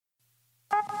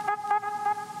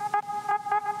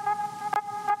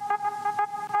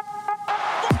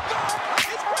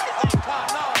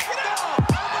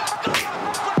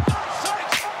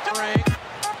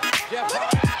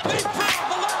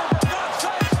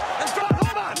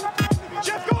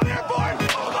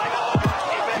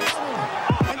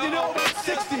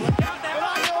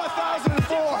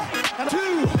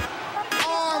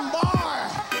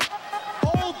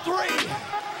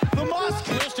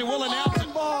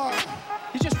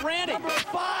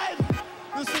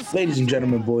Ladies and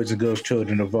gentlemen, boys and girls,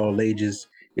 children of all ages,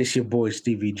 it's your boy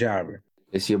Stevie Jobber.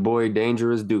 It's your boy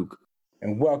Dangerous Duke.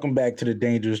 And welcome back to the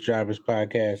Dangerous Jobbers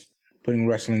podcast, putting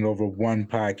wrestling over one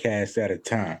podcast at a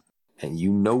time. And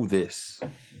you know this.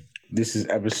 This is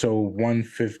episode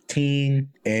 115,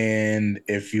 and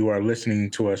if you are listening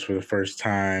to us for the first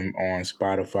time on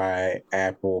Spotify,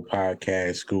 Apple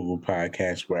Podcasts, Google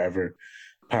Podcasts, wherever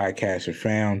podcasts are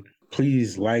found,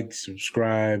 please like,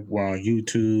 subscribe. We're on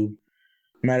YouTube.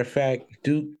 Matter of fact,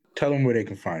 Duke, tell them where they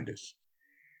can find us.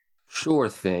 Sure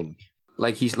thing.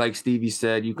 Like Stevie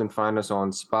said, you can find us on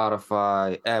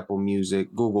Spotify, Apple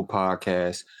Music, Google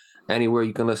Podcasts. Anywhere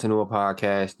you can listen to a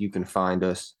podcast, you can find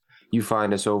us. You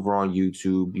find us over on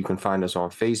YouTube. You can find us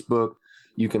on Facebook.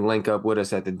 You can link up with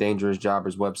us at the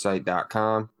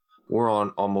dangerousjobberswebsite.com. We're on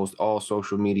almost all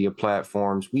social media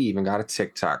platforms. We even got a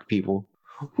TikTok, people.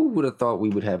 Who would have thought we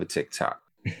would have a TikTok?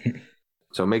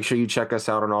 So make sure you check us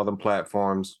out on all them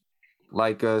platforms.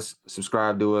 Like us,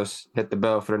 subscribe to us, hit the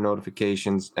bell for the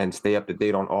notifications, and stay up to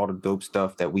date on all the dope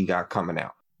stuff that we got coming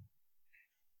out.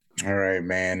 All right,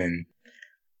 man. And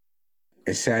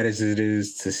as sad as it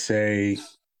is to say,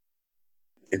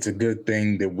 it's a good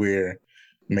thing that we're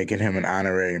making him an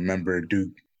honorary member.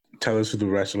 Duke, tell us who the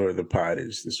wrestler of the pod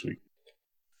is this week.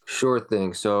 Sure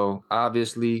thing. So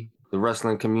obviously, the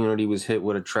wrestling community was hit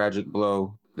with a tragic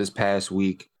blow this past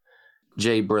week.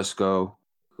 Jay Briscoe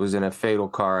was in a fatal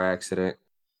car accident.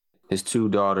 His two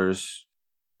daughters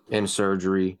in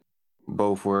surgery.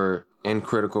 Both were in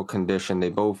critical condition. They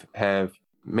both have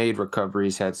made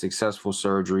recoveries, had successful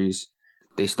surgeries.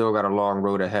 They still got a long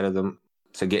road ahead of them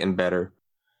to getting better.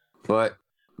 But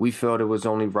we felt it was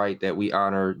only right that we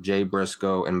honor Jay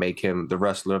Briscoe and make him the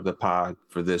wrestler of the pod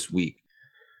for this week.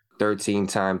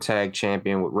 13-time tag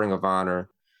champion with Ring of Honor,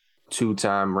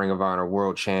 2-time Ring of Honor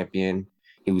world champion.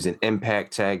 He was an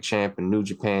Impact tag champ and New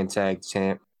Japan tag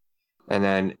champ. And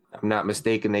then, if I'm not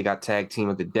mistaken, they got tag team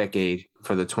of the decade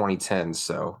for the 2010s.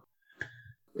 So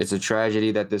it's a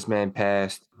tragedy that this man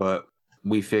passed, but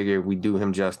we figured we'd do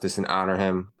him justice and honor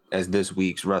him as this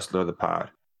week's wrestler of the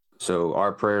pod. So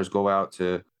our prayers go out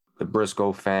to the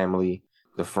Briscoe family,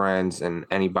 the friends, and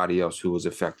anybody else who was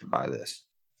affected by this.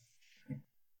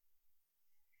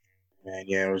 Man,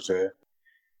 yeah, it was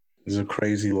a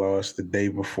crazy loss the day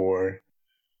before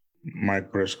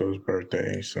Mike Briscoe's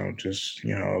birthday. So just,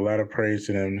 a lot of praise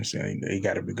to them. They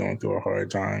got to be going through a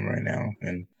hard time right now.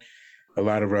 And a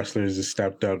lot of wrestlers have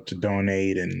stepped up to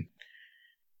donate, and,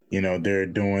 they're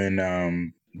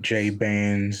doing Jay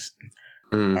bands.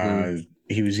 Mm-hmm.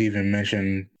 He was even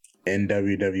mentioned in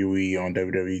WWE on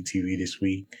WWE TV this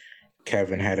week.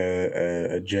 Kevin had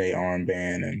a Jay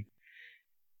armband, and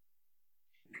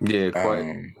yeah,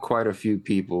 quite a few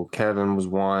people. Kevin was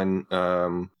one.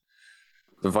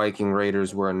 The Viking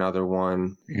Raiders were another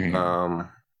one. Mm-hmm.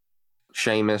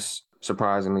 Sheamus,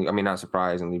 not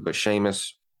surprisingly, but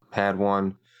Sheamus had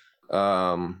one.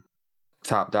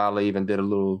 Top Dollar even did a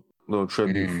little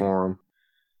tribute for him.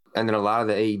 And then a lot of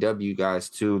the AEW guys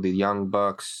too, the Young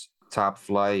Bucks, Top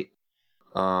Flight,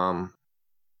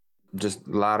 just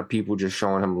a lot of people just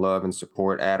showing him love and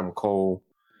support. Adam Cole,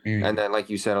 and then like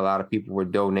you said, a lot of people were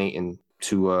donating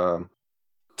to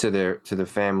the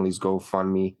family's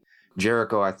GoFundMe.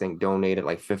 Jericho, I think, donated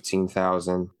like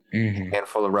 15,000. A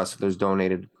handful of wrestlers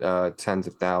donated tens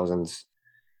of thousands,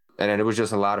 and then it was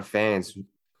just a lot of fans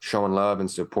showing love and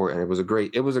support. And it was a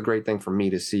great thing for me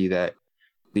to see that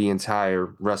the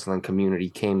entire wrestling community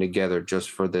came together just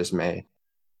for this man.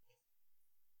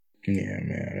 Yeah,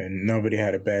 man. And nobody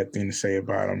had a bad thing to say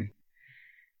about him.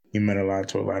 He meant a lot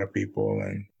to a lot of people,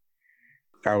 and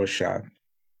I was shocked.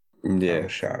 Yeah. I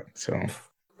was shocked. So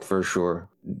for sure.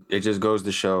 It just goes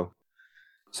to show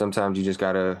sometimes you just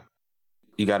gotta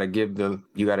give them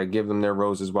their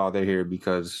roses while they're here,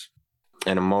 because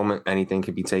in a moment anything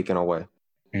could be taken away.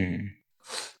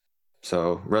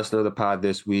 So, wrestler of the pod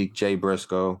this week, Jay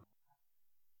Briscoe.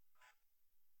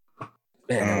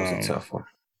 Man, that was a tough one.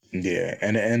 Yeah,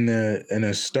 and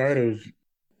the start of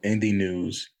indie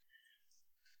news,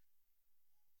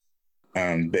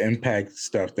 the Impact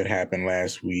stuff that happened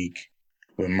last week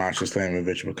with Masha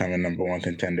Slamovich becoming number one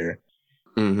contender.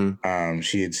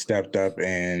 She had stepped up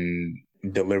and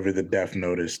delivered the death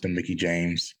notice to Mickie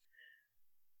James.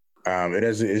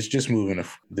 It's just moving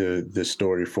the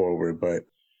story forward, but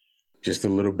just a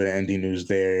little bit of indie news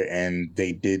there, and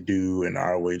they did do an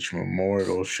ROH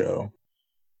Memorial show.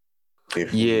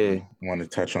 If you want to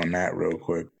touch on that real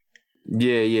quick.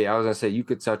 Yeah. I was gonna say you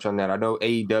could touch on that. I know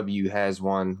AEW has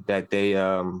one that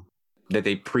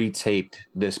they pre-taped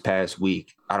this past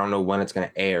week. I don't know when it's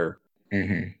gonna air,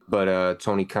 but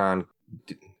Tony Khan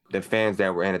the fans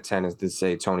that were in attendance did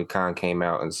say Tony Khan came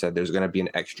out and said there's going to be an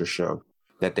extra show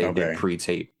that they did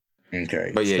pre-tape.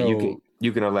 Okay. But yeah, so,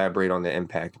 you can elaborate on the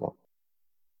Impact one.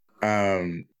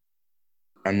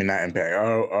 I mean, not Impact,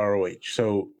 ROH.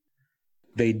 So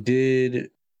they did,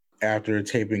 after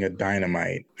taping a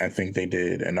Dynamite, I think they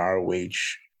did an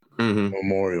ROH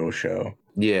memorial show.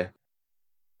 Yeah.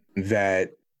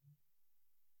 That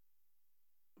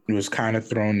was kind of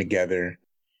thrown together.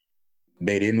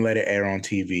 They didn't let it air on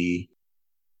TV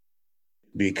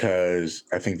because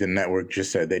I think the network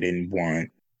just said they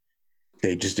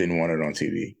just didn't want it on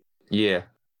TV. Yeah.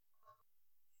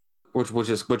 Which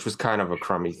was kind of a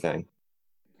crummy thing.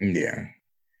 Yeah.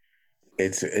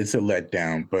 It's a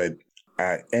letdown, but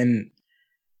and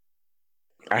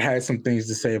I had some things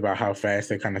to say about how fast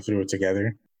they kind of threw it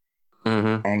together.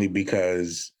 Only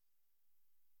because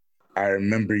I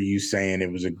remember you saying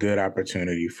it was a good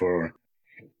opportunity for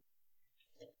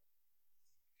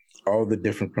all the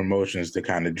different promotions to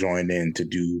kind of join in to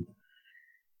do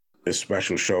a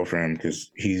special show for him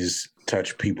because he's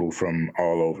touched people from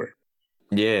all over.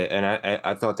 Yeah, and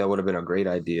I thought that would have been a great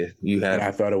idea.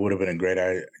 I thought it would have been a great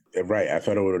I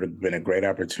thought it would have been a great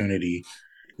opportunity,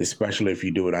 especially if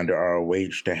you do it under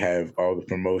ROH, to have all the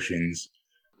promotions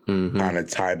kind of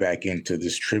tie back into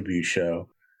this tribute show.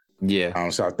 Yeah.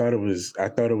 So I thought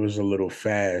it was a little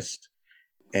fast,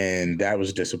 and that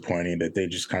was disappointing that they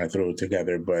just kind of threw it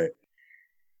together, but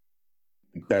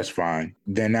that's fine.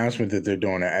 The announcement that they're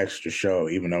doing an extra show,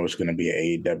 even though it's going to be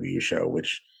an AEW show,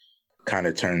 which kind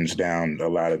of turns down a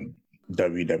lot of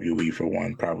WWE for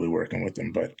one, probably working with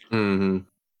them, but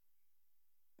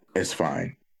it's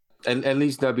fine. At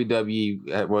least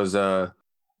WWE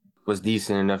was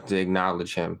decent enough to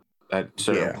acknowledge him at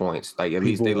certain points. Like at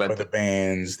least they let the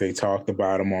bands. They talked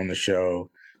about him on the show.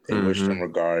 They wished him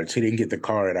regards. He didn't get the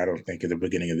card, I don't think, at the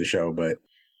beginning of the show, but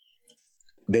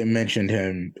they mentioned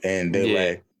him and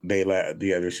they let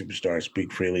the other superstars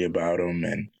speak freely about him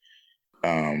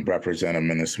and represent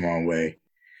him in a small way.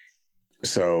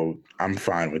 So I'm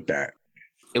fine with that.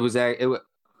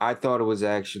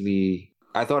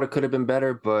 I thought it could have been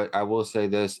better, but I will say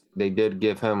this: they did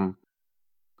give him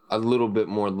a little bit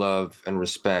more love and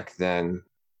respect than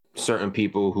certain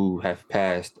people who have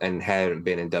passed and haven't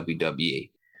been in WWE.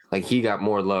 Like he got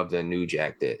more love than New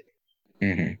Jack did.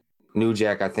 New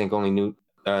Jack, I think, only knew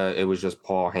it was just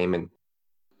Paul Heyman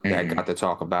that got to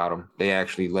talk about him. They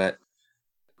actually let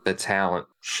the talent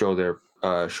show their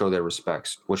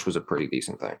respects, which was a pretty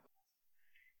decent thing.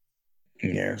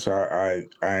 Yeah, so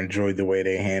I enjoyed the way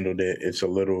they handled it. It's a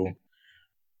little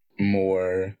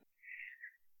more,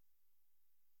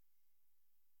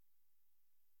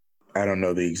 I don't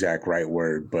know the exact right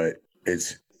word, but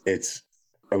it's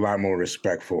a lot more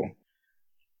respectful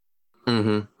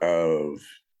of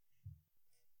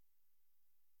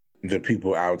the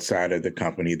people outside of the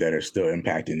company that are still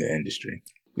impacting the industry.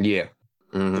 Yeah.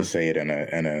 To say it in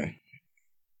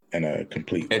a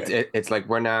complete way. It's like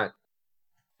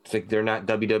it's like they're not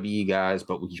WWE guys,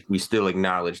 but we still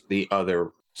acknowledge the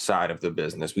other side of the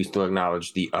business. We still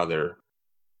acknowledge the other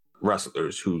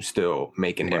wrestlers who still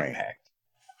make an impact.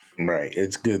 Right.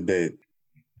 It's good that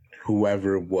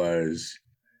whoever was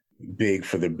big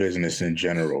for the business in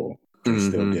general can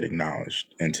still get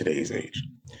acknowledged in today's age.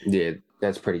 Yeah,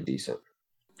 that's pretty decent.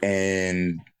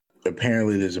 And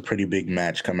apparently there's a pretty big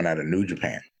match coming out of New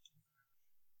Japan.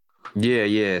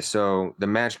 Yeah. So the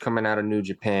match coming out of New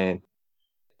Japan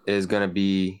is going to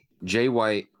be Jay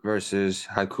White versus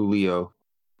Hikuleo,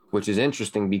 which is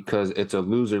interesting because it's a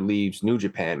loser leaves New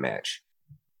Japan match.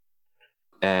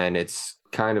 And it's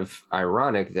kind of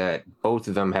ironic that both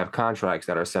of them have contracts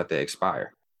that are set to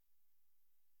expire.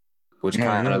 What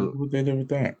they did with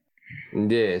that?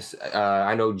 Yes.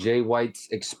 I know Jay White's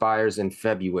expires in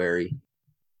February.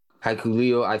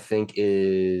 Hikuleo, I think,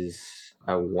 is,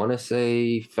 I want to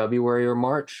say February or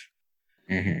March.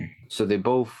 So they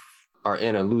both are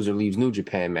in a loser leaves New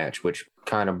Japan match, which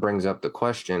kind of brings up the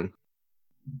question,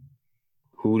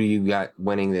 who do you got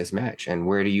winning this match? And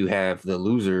where do you have the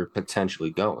loser potentially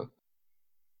going?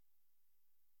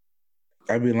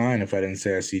 I'd be lying if I didn't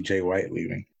say I see Jay White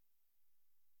leaving.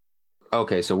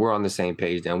 Okay, so we're on the same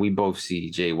page then. We both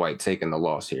see Jay White taking the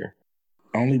loss here.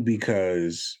 Only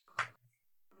because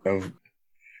of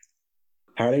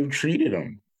how they've treated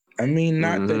him. I mean,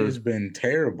 not that it's been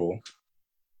terrible.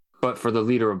 But for the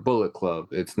leader of Bullet Club,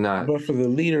 it's not. But for the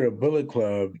leader of Bullet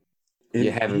Club,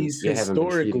 he's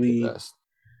historically,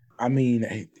 I mean,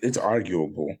 it's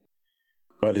arguable.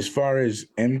 But as far as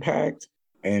impact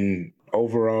and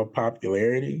overall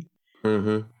popularity,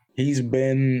 he's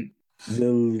been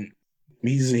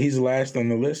he's last on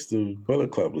the list of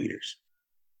Bullet Club leaders.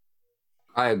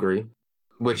 I agree,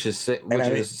 which is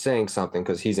saying something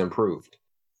because he's improved.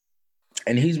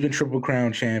 And he's been Triple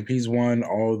Crown champ. He's won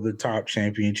all the top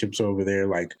championships over there.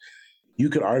 Like, you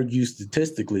could argue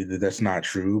statistically that that's not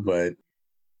true, but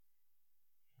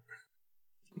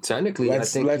technically,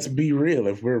 let's be real.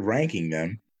 If we're ranking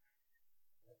them,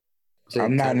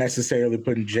 I'm not necessarily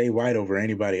putting Jay White over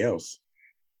anybody else.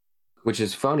 Which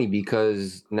is funny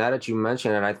because now that you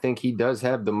mention it, I think he does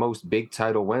have the most big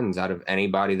title wins out of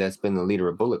anybody that's been the leader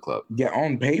of Bullet Club. Yeah,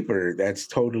 on paper, that's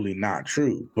totally not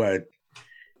true. But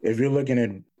if you're looking at,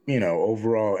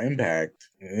 overall impact,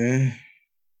 the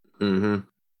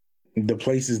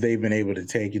places they've been able to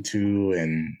take it to,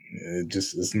 and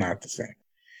it's not the same.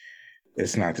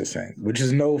 It's not the same, which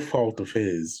is no fault of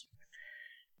his.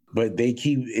 But they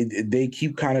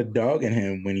keep kind of dogging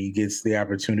him when he gets the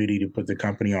opportunity to put the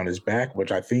company on his back,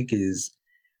 which I think is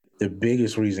the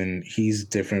biggest reason he's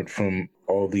different from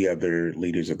all the other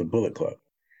leaders of the Bullet Club.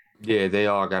 Yeah, they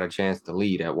all got a chance to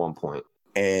lead at one point.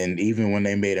 And even when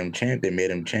they made him champ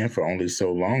for only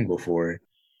so long before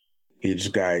he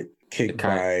just got kicked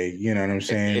by, you know what I'm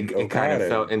saying? It kind of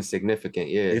felt insignificant,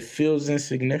 yeah. It feels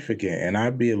insignificant. And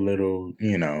I'd be a little,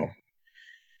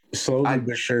 slowly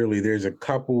but surely, there's a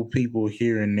couple people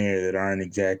here and there that aren't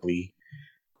exactly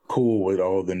cool with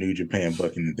all the New Japan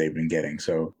booking that they've been getting.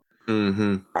 So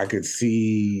I could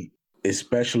see,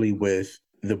 especially with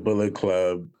the Bullet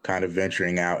Club kind of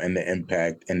venturing out in the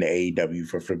Impact and the AEW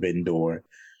for Forbidden Door,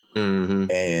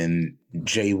 and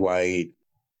Jay White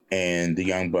and the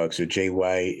Young Bucks, or Jay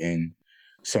White and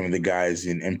some of the guys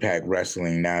in Impact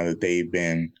Wrestling, now that they've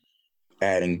been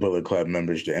adding Bullet Club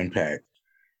members to Impact,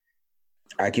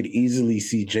 I could easily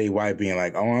see Jay White being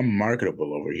like, oh, I'm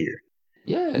marketable over here.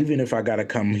 Yeah. Even if I got to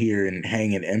come here and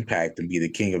hang in Impact and be the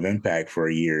king of Impact for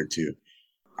a year or two,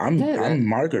 I'm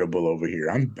marketable over here.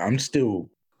 I'm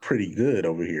still pretty good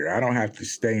over here. I don't have to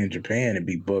stay in Japan and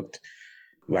be booked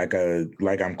like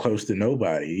I'm close to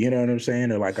nobody. You know what I'm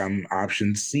saying? Or like I'm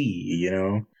option C,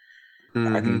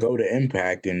 I can go to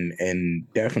Impact and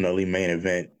definitely main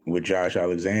event with Josh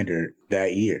Alexander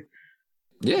that year.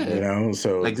 Yeah.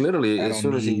 So like literally as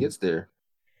soon as he gets there.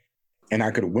 And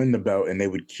I could win the belt and they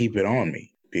would keep it on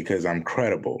me because I'm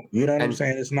credible. You know what I'm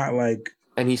saying? It's not like...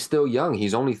 And he's still young.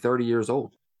 He's only 30 years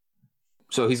old.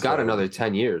 So he's got another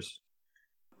 10 years.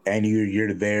 And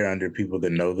you're there under people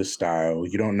that know the style.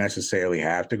 You don't necessarily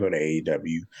have to go to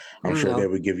AEW. I'm sure they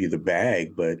would give you the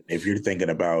bag, but if you're thinking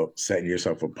about setting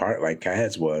yourself apart like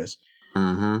Kaz was...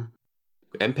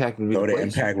 Impact go to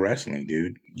Impact Wrestling,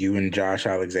 dude. You and Josh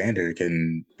Alexander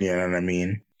can, you know what I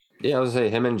mean? Yeah, I was gonna say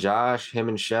him and Josh, him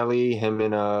and Shelly, him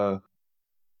and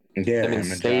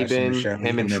Sabin,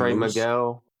 him and Trey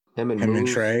Miguel, him and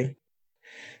Trey.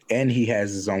 And he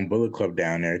has his own Bullet Club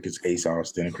down there because Ace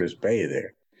Austin and Chris Bay are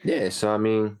there. Yeah, so I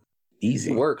mean,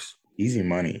 easy. It works. Easy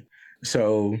money.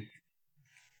 So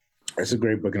it's a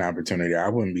great booking opportunity. I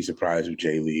wouldn't be surprised if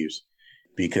Jay leaves,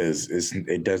 because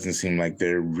it doesn't seem like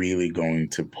they're really going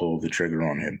to pull the trigger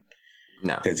on him.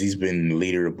 No. Because he's been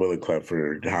leader of Bullet Club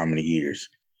for how many years?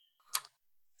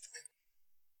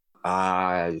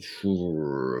 At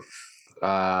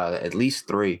least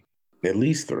 3. At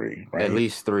least 3, right? At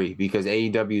least 3, because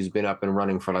AEW's been up and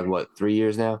running for 3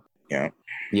 years now? Yeah.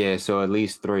 Yeah, so at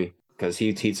least 3, because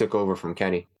he took over from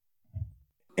Kenny.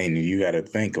 And you got to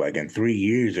think, in 3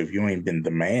 years, if you ain't been the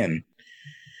man,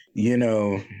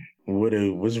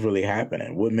 what's really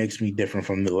happening? What makes me different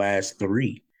from the last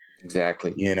 3?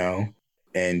 Exactly.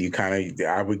 And you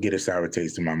I would get a sour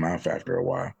taste in my mouth after a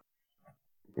while.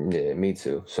 Yeah, me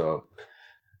too. So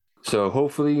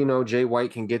hopefully, Jay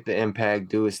White can get the Impact,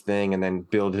 do his thing, and then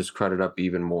build his credit up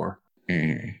even more.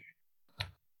 Yeah,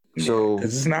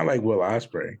 because it's not like Will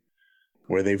Ospreay,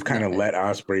 where they've kind of let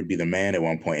Ospreay be the man at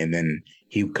one point, and then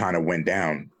he kind of went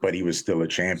down, but he was still a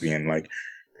champion.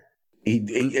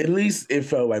 He at least it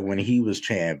felt like when he was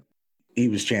champ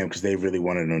because they really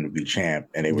wanted him to be champ,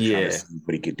 and they were trying to see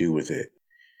what he could do with it,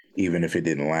 even if it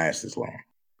didn't last as long.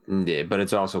 Yeah, but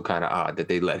it's also kind of odd that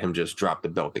they let him just drop the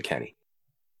belt to Kenny.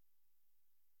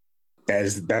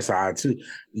 That's odd too.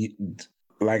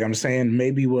 Like I'm saying,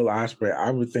 maybe Will Ospreay.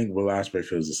 I would think Will Ospreay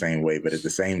feels the same way, but at the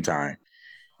same time,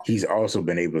 he's also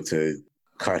been able to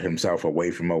cut himself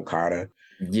away from Okada,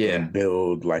 and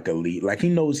build a lead. He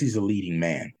knows he's a leading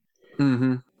man,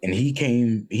 and he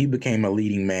became a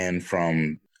leading man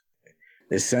from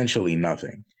essentially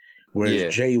nothing,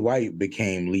 whereas Jay White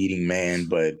became leading man,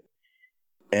 but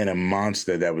in a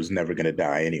monster that was never going to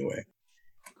die anyway.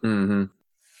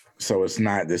 So it's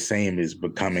not the same as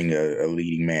becoming a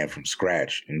leading man from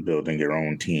scratch and building your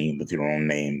own team with your own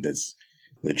name that's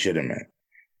legitimate.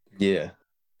 Yeah.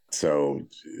 So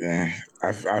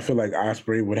I feel like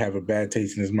Ospreay would have a bad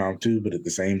taste in his mouth too, but at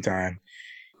the same time,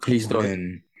 He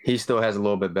still has a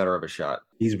little bit better of a shot.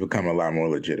 He's become a lot more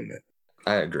legitimate.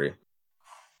 I agree.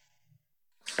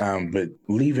 But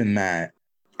leaving that,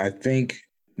 I think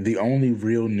the only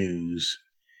real news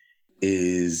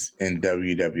is in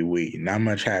WWE. Not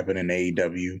much happened in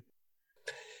AEW.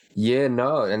 Yeah,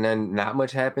 no, and then not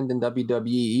much happened in WWE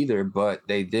either, but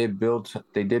they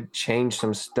did change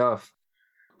some stuff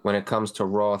when it comes to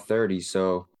Raw 30.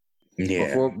 So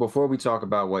before we talk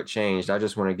about what changed, I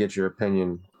just want to get your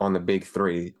opinion on the big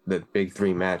three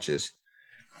matches.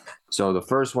 So the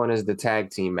first one is the tag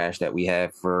team match that we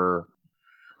have for,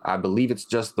 I believe it's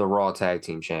just the Raw Tag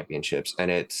Team Championships, and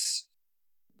it's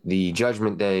the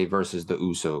Judgment Day versus the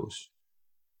Usos,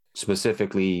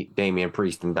 specifically Damian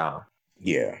Priest and Dom.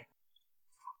 Yeah.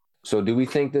 So do we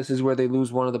think this is where they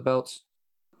lose one of the belts?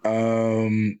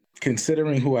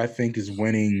 Considering who I think is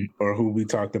winning, or who we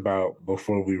talked about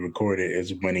before we recorded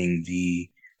is winning the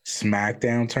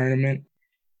SmackDown tournament,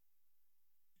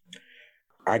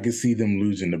 I could see them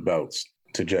losing the belts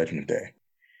to Judgment Day.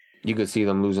 You could see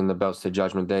them losing the belts to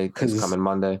Judgment Day this coming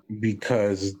Monday?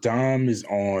 Because Dom is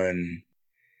on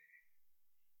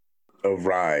a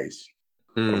rise.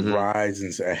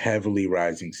 Mm-hmm. A heavily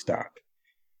rising stock.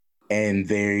 And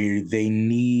they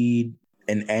need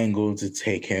an angle to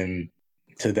take him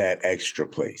to that extra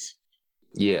place.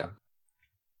 Yeah.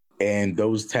 And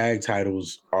those tag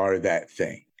titles are that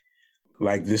thing.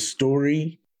 Like, the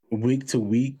story week to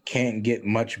week can't get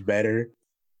much better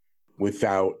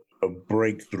without a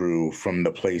breakthrough from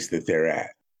the place that they're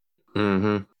at.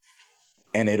 Mm-hmm.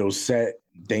 And it'll set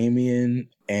Damian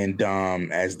and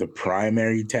Dom as the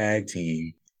primary tag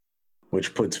team,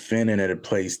 which puts Finn in a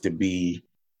place to be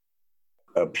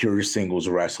a pure singles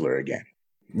wrestler again.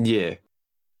 Yeah.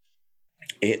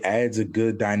 It adds a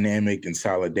good dynamic and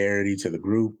solidarity to the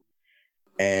group.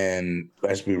 And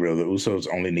let's be real, the Usos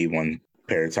only need one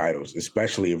pair of titles,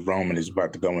 especially if Roman is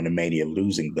about to go into Mania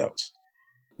losing belts.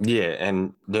 Yeah,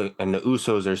 and the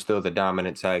Usos are still the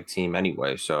dominant tag team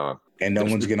anyway, so. And no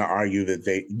one's gonna argue that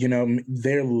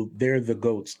they're the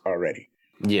GOATs already.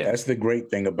 Yeah. That's the great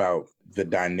thing about the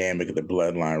dynamic of the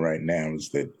bloodline right now, is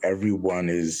that everyone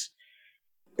is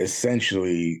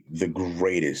essentially the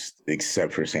greatest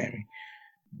except for Sami.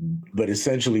 But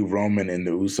essentially Roman and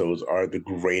the Usos are the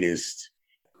greatest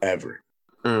ever.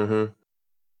 Mm-hmm.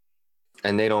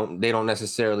 And they don't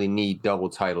necessarily need double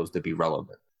titles to be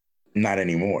relevant. Not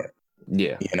anymore.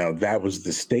 Yeah. That was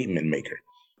the statement maker.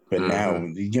 But now,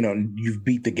 you've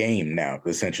beat the game now,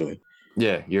 essentially.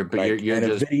 Yeah, you're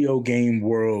in a video game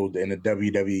world, in a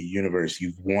WWE universe,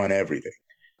 you've won everything.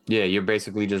 Yeah, you're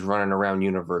basically just running around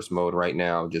universe mode right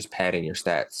now, just padding your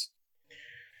stats.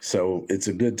 So it's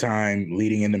a good time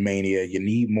leading into Mania. You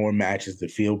need more matches to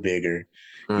feel bigger.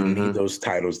 You need those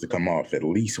titles to come off, at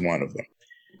least one of them.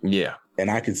 Yeah. And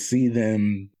I could see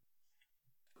them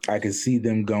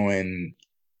going,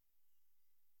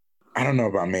 I don't know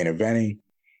about main eventing,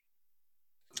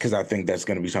 because I think that's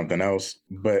going to be something else.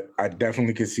 But I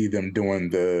definitely could see them doing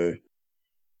the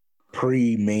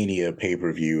pre-Mania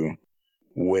pay-per-view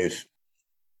with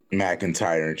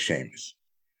McIntyre and Sheamus.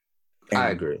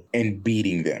 I agree. And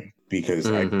beating them, because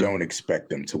I don't expect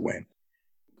them to win.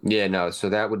 Yeah, no. So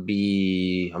that would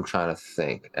be, I'm trying to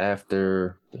think,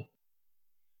 after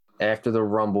the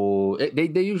Rumble. They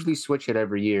usually switch it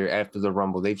every year after the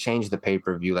Rumble. They change the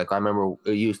pay-per-view. Like, I remember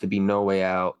it used to be No Way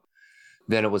Out.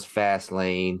 Then it was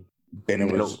Fastlane. Then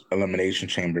it was Elimination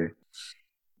Chamber.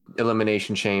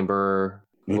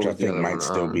 Which I think might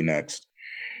still be next.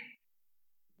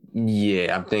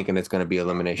 Yeah, I'm thinking it's going to be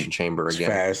Elimination Chamber again.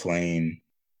 Fastlane.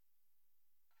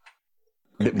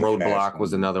 Roadblock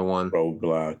was another one.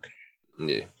 Roadblock.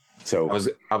 Yeah. So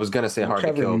I was going to say Hard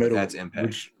to Kill, but that's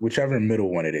Impact. Whichever middle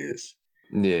one it is.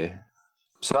 Yeah.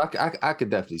 So I could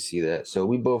definitely see that. So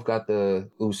we both got the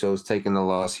Usos taking the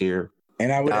loss here.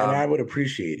 And I would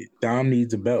appreciate it. Dom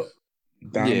needs a belt.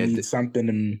 Dom needs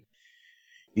something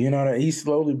to, he's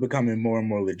slowly becoming more and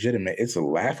more legitimate. It's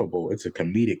laughable. It's a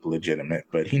comedic legitimate,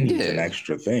 but he needs an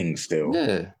extra thing still.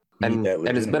 Yeah. And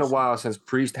it's been a while since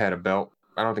Priest had a belt.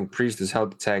 I don't think Priest has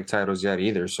held the tag titles yet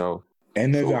either. So.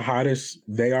 And they're the hottest.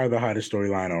 They are the hottest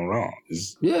storyline on Raw.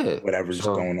 Whatever's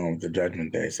going on with the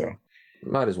Judgment Day. So.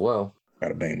 Might as well.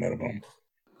 Gotta bang that up.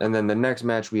 And then the next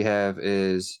match we have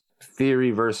is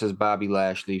Theory versus Bobby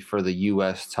Lashley for the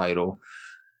U.S. title.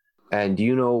 And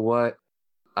you know what?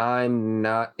 I'm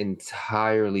not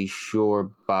entirely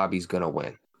sure Bobby's gonna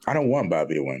win. I don't want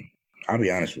Bobby to win. I'll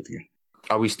be honest with you.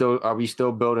 Are we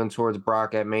still building towards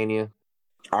Brock at Mania?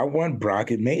 I want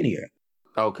Brock at Mania.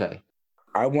 Okay.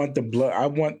 I want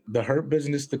the Hurt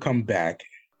Business to come back,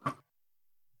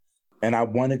 and I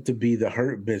want it to be the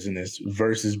Hurt Business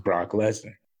versus Brock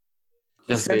Lesnar.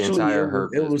 Just the entire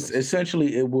Hurt Business.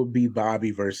 Essentially it will be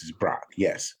Bobby versus Brock.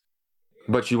 Yes,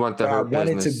 but you want the Hurt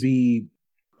Business.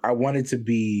 I want it to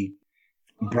be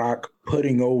Brock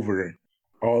putting over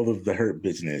all of the Hurt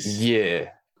Business. Yeah,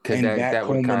 because that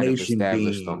would kind of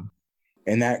establish them.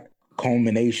 And that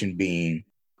culmination being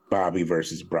Bobby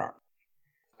versus Brock.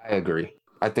 I agree.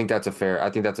 I think that's a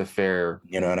fair.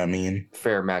 You know what I mean?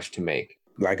 Fair match to make.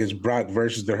 Like it's Brock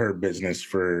versus the Hurt Business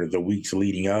for the weeks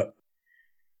leading up,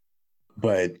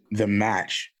 but the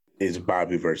match is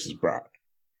Bobby versus Brock.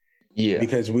 Yeah,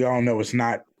 because we all know it's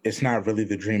not really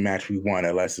the dream match we want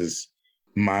unless it's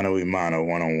mano a mano,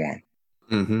 1-on-1.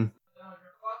 Mm-hmm.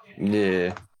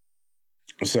 Yeah.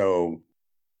 So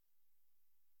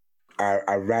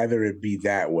I'd rather it be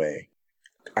that way.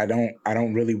 I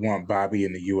don't really want Bobby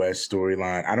in the US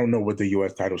storyline. I don't know what the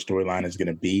US title storyline is going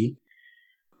to be,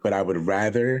 but I would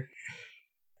rather,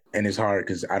 and it's hard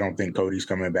because I don't think Cody's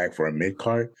coming back for a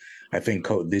mid-card. I think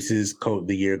this is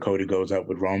the year Cody goes up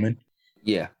with Roman.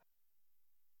 Yeah.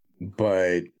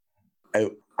 But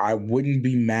I wouldn't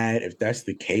be mad if that's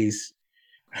the case.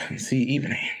 See,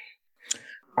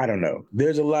 I don't know.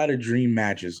 There's a lot of dream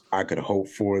matches I could hope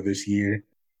for this year.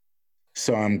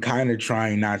 So I'm kind of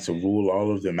trying not to rule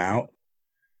all of them out.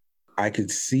 I could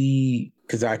see,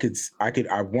 because I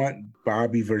want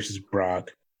Bobby versus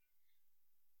Brock.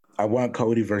 I want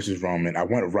Cody versus Roman. I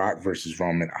want Rock versus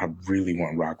Roman. I really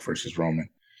want Rock versus Roman.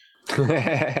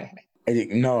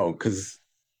 No, because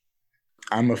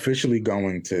I'm officially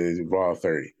going to Raw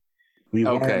 30. We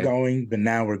weren't going, but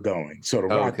now we're going. So the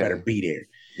Rock better be there.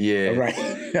 Yeah. All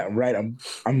right. Right. I'm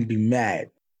gonna be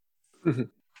mad. And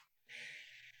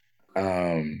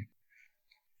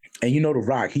the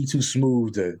Rock, he too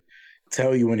smooth to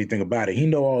tell you anything about it. He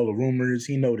know all the rumors.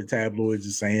 He know the tabloids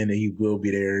are saying that he will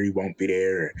be there, he won't be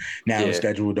there. Or now the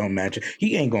schedule don't match it.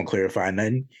 He ain't gonna clarify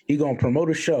nothing. He gonna promote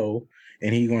a show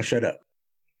and he gonna shut up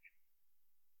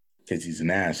because he's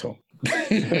an asshole.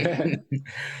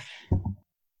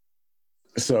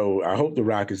 So I hope the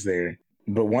Rock is there.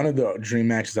 But one of the dream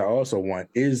matches I also want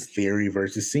is Theory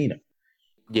versus Cena.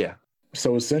 Yeah.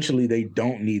 So essentially, they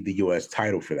don't need the U.S.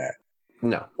 title for that.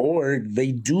 No. Or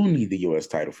they do need the U.S.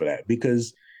 title for that,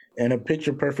 because in a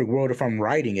picture-perfect world, if I'm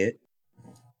writing it,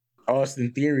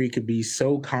 Austin Theory could be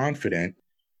so confident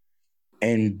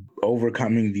in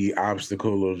overcoming the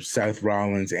obstacle of Seth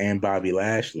Rollins and Bobby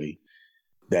Lashley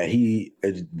that he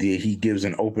gives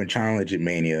an open challenge at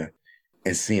Mania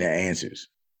and Cena answers.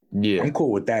 Yeah. I'm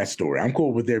cool with that story. I'm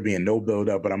cool with there being no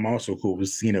build-up, but I'm also cool with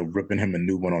Cena ripping him a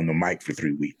new one on the mic for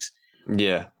 3 weeks.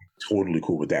 Yeah. Totally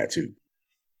cool with that too.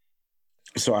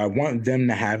 So I want them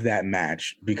to have that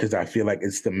match because I feel like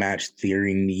it's the match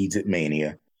Theory needs at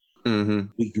Mania. Mm-hmm.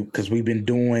 Because we've been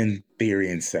doing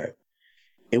Theory and Seth.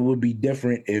 It would be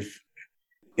different if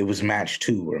it was match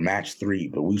 2 or match 3,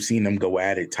 but we've seen them go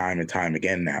at it time and time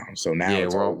again now. So now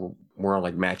we're on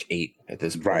like match 8 at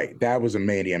this point. Right. That was a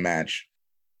Mania match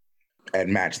at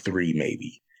match 3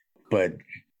 maybe. But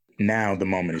now the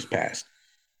moment has passed.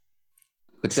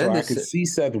 But so I could see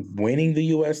Seth winning the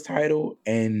U.S. title,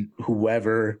 and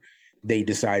whoever they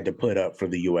decide to put up for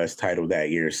the U.S. title that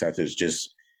year, Seth is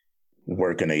just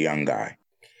working a young guy.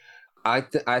 I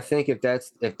think if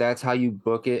that's how you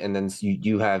book it, and then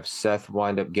you have Seth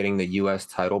wind up getting the U.S.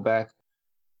 title back,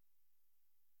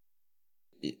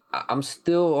 I'm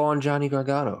still on Johnny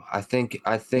Gargano. I think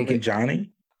Johnny.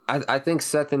 I think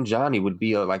Seth and Johnny would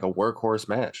be like a workhorse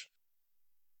match.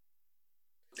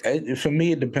 For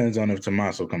me, it depends on if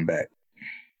Tommaso come back.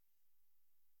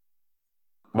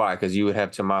 Why? Because you would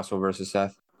have Tommaso versus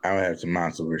Seth? I would have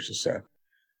Tommaso versus Seth.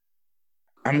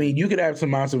 I mean, you could have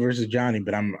Tommaso versus Johnny,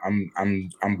 but I'm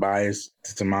biased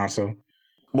to Tommaso.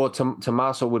 Well,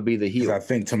 Tommaso would be the heel. I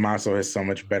think Tommaso has so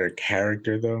much better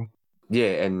character, though.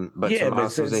 Yeah, but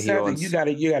Tommaso's a heel. You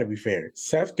gotta be fair.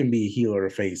 Seth can be a heel or a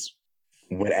face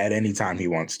at any time he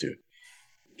wants to.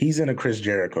 He's in a Chris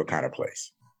Jericho kind of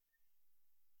place.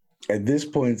 At this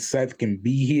point, Seth can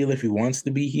be heel if he wants to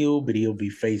be heel, but he'll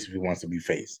be face if he wants to be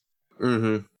face.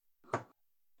 Mm-hmm.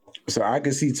 So I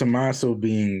could see Tommaso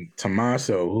being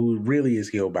Tommaso, who really is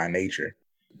heel by nature.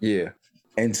 Yeah.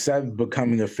 And Seth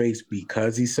becoming a face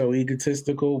because he's so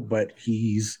egotistical, but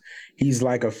he's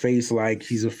like a face, like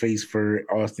he's a face for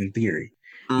Austin Theory.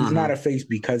 Mm-hmm. He's not a face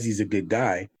because he's a good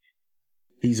guy.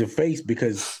 He's a face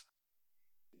because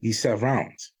he's Seth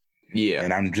Rollins. Yeah.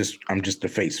 And I'm just the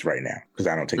face right now because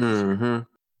I don't take this. Mm-hmm.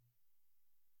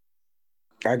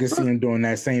 I can see him doing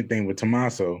that same thing with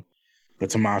Tommaso, but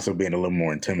Tommaso being a little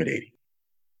more intimidating.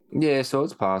 Yeah, so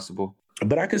it's possible.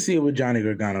 But I could see it with Johnny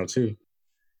Gargano too.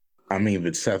 I mean,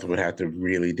 but Seth would have to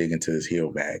really dig into his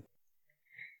heel bag.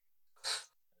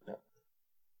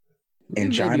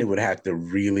 And Johnny would have to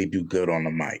really do good on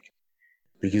the mic.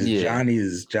 Because Johnny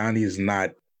is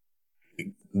not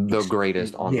the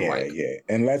greatest on the mic. Yeah,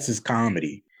 unless it's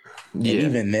comedy. And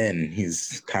even then,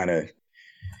 he's kind of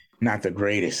not the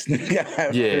greatest.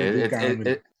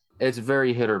 It's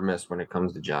very hit or miss when it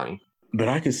comes to Johnny. But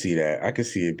I could see that. I could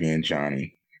see it being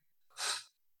Johnny.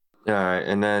 All right,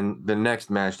 and then the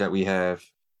next match that we have,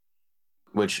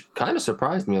 which kind of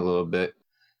surprised me a little bit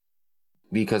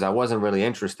because I wasn't really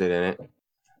interested in it,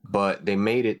 but they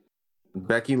made it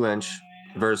Becky Lynch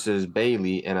versus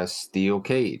Bayley in a steel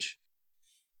cage.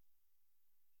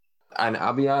 And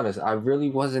I'll be honest, I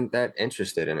really wasn't that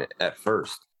interested in it at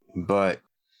first, but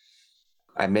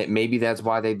maybe that's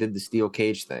why they did the steel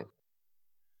cage thing.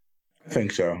 I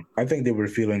think so. I think they were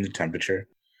feeling the temperature.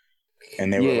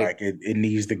 And they were like, it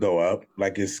needs to go up.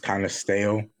 Like, it's kind of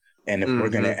stale. And if we're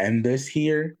going to end this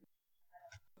here,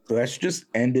 let's just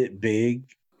end it big.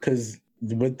 Because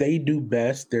what they do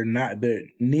best,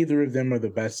 neither of them are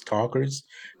the best talkers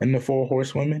in the Four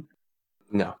Horsewomen.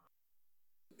 No.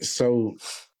 So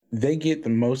they get the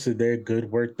most of their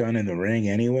good work done in the ring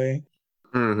anyway.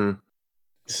 Mm-hmm.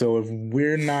 So if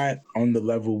we're not on the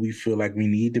level we feel like we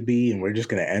need to be and we're just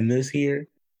going to end this here,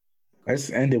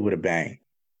 let's end it with a bang.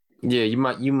 Yeah, you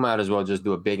might as well just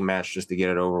do a big match just to get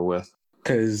it over with.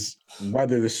 Because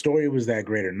whether the story was that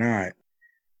great or not,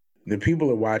 the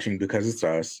people are watching because it's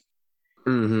us.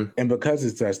 Mm-hmm. And because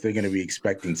it's us, they're going to be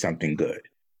expecting something good.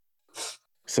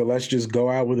 So let's just go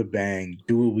out with a bang,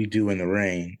 do what we do in the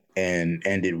ring, and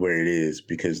end it where it is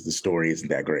because the story isn't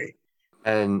that great.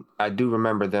 And I do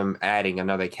remember them adding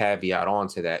another caveat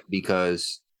onto that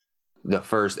because the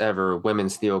first ever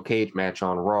women's steel cage match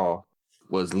on Raw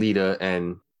was Lita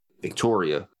and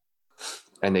Victoria.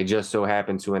 And they just so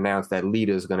happened to announce that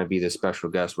Lita is going to be the special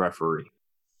guest referee.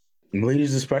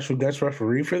 Lita's a special guest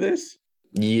referee for this?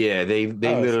 Yeah, they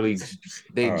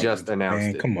just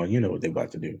announced it. Come on, you know what they're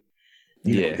about to do.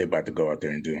 You know what they're about to go out there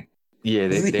and do. Yeah,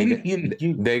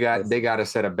 they got to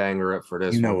set a banger up for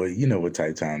this. You know what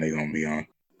type time they're gonna be on.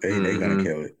 They're gonna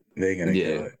kill it. They're gonna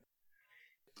kill it.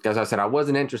 As I said, I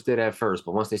wasn't interested at first,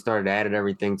 but once they started adding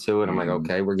everything to it, I'm like,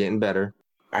 okay, we're getting better.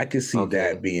 I could see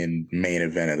that being main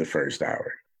event of the first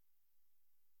hour.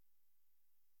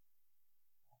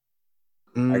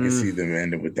 I could see them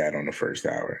ending with that on the first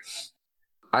hour.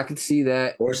 I could see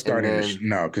that. Or starting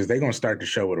because they're gonna start the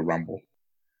show with a Rumble.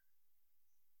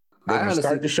 They're going to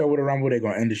start the show with a Rumble. They're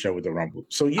going to end the show with a Rumble.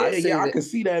 So, I can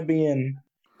see that being...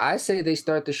 I say they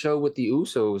start the show with the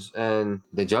Usos and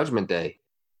the Judgment Day.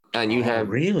 And you have...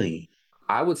 Really?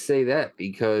 I would say that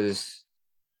because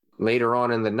later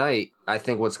on in the night, I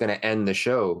think what's going to end the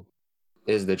show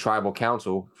is the Tribal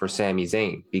Council for Sami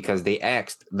Zayn because they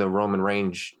axed the Roman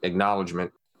Reigns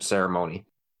acknowledgement ceremony.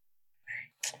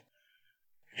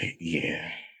 Yeah.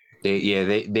 They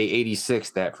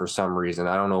 86'd that for some reason.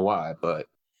 I don't know why, but...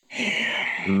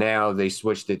 Now they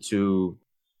switched it to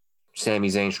Sami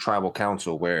Zayn's Tribal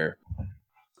Council where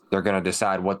they're going to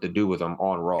decide what to do with him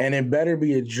on Raw. And it better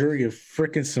be a jury of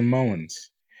freaking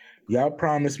Samoans. Y'all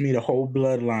promised me the whole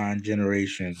bloodline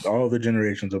generation, all the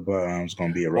generations of bloodlines going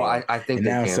to be a Raw. Well, I think and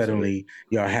now suddenly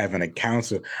y'all having a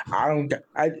council. I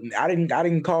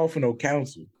didn't call for no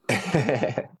council.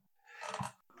 I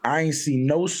ain't see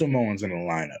no Samoans in the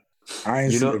lineup. I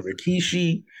ain't see a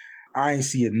Rikishi. I ain't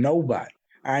see a nobody.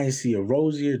 I ain't see a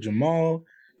Rosie or Jamal.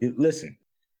 Listen,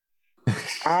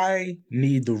 I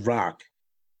need The Rock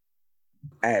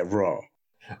at Raw.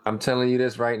 I'm telling you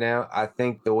this right now. I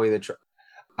think the way that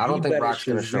I don't think Rock's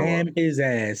going to show up. His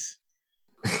ass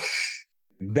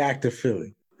back to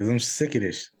Philly because I'm sick of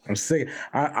this. I'm sick.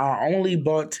 I only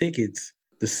bought tickets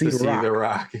to see The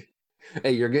Rock.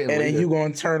 Hey, you're getting. And then you're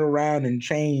going to turn around and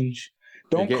change.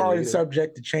 Don't call it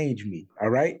subject to change me. All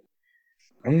right.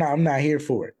 I'm not here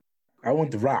for it. I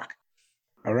want The Rock,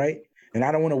 all right? And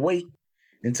I don't want to wait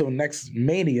until next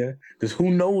Mania because who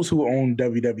knows who owned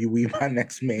WWE by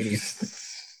next Mania.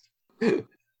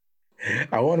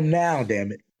 I want him now,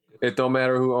 damn it. It don't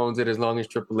matter who owns it as long as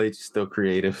Triple H is still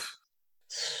creative.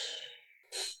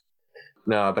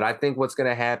 No, but I think what's going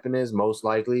to happen is most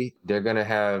likely they're going to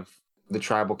have the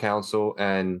Tribal Council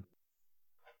and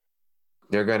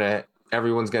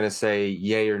everyone's going to say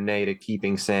yay or nay to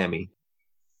keeping Sami.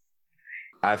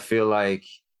 I feel like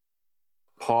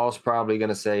Paul's probably going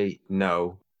to say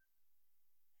no.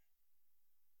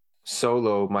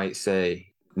 Solo might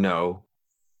say no.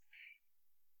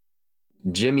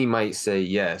 Jimmy might say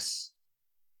yes.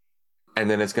 And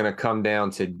then it's going to come down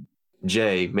to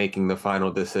Jay making the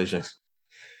final decision.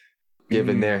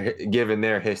 given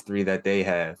their history that they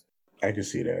have. I can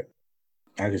see that.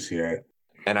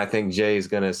 And I think Jay is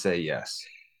gonna say yes.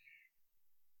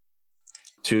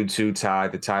 2-2 tie.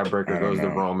 The tiebreaker goes to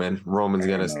Roman. Roman's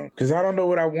gonna, because I don't know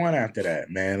what I want after that,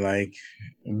 man. Like,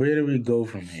 where do we go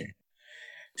from here?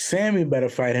 Sammy better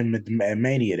fight him at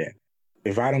Mania then.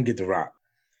 If I don't get the Rock.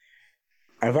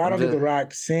 If I don't get the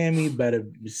Rock, Sammy better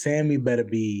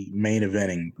be main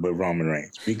eventing with Roman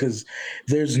Reigns, because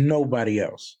there's nobody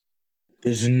else.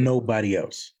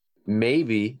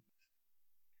 Maybe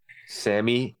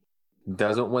Sammy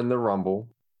doesn't win the Rumble.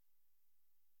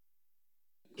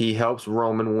 He helps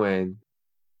Roman win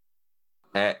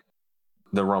at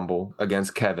the Rumble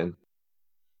against Kevin.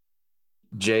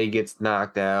 Jay gets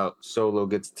knocked out. Solo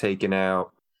gets taken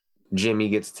out. Jimmy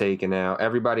gets taken out.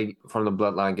 Everybody from the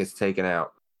bloodline gets taken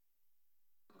out.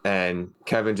 And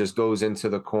Kevin just goes into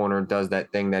the corner, does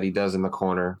that thing that he does in the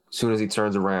corner. As soon as he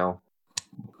turns around,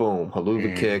 boom,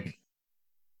 haluva kick.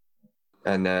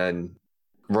 And then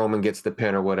Roman gets the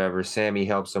pin or whatever. Sammy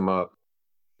helps him up.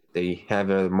 They have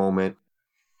a moment.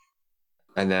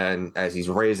 And then as he's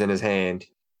raising his hand,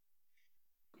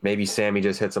 maybe Sammy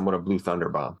just hits him with a blue thunder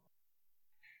bomb.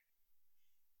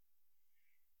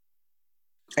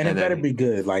 And it better be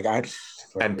good. Like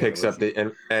picks up the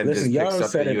and listen, just y'all picks up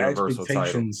set the an Universal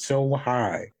expectation title. so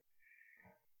high.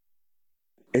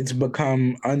 It's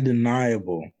become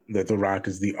undeniable that The Rock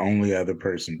is the only other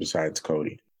person besides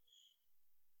Cody.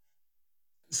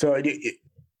 So I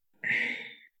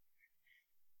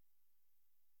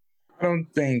don't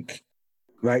think,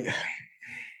 like,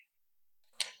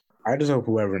 I just hope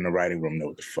whoever in the writing room know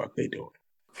what the fuck they doing.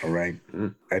 All right.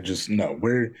 I just know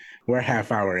we're a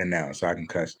half hour in now, so I can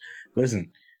cuss.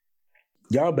 Listen,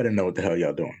 y'all better know what the hell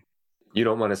y'all doing. You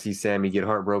don't want to see Sammy get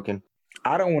heartbroken?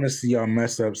 I don't want to see y'all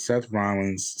mess up Seth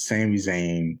Rollins, Sami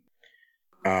Zayn,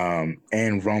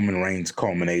 and Roman Reigns'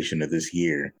 culmination of this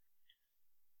year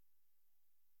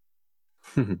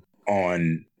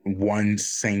on one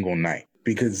single night,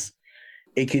 because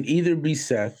it could either be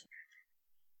Seth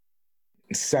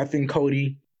and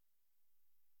Cody,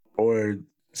 or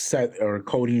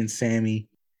Cody and Sammy,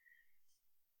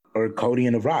 or Cody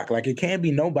and The Rock. Like, it can't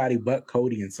be nobody but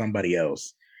Cody and somebody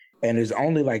else. And there's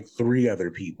only like 3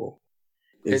 other people.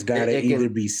 It's got to either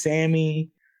be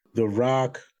Sammy, The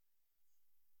Rock,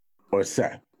 or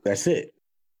Seth. That's it.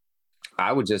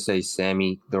 I would just say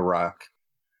Sammy, The Rock,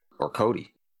 or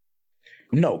Cody.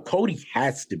 No, Cody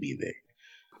has to be there.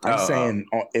 I'm saying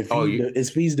if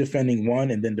he's defending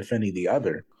one and then defending the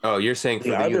other. Oh, you're saying for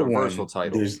the Universal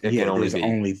title,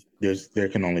 there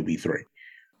can only be 3.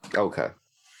 Okay.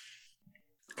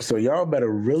 So y'all better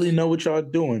really know what y'all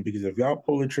doing, because if y'all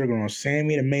pull the trigger on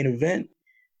Sammy, the main event,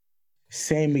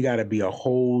 Sammy got to be a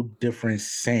whole different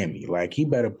Sammy. Like, he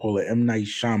better pull a M. Night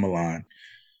Shyamalan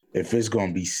if it's going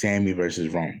to be Sammy versus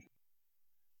Roman.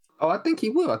 Oh, I think he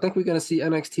will. I think we're going to see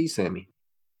NXT Sammy.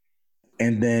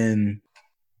 And then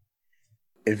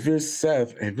if it's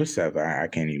Seth, I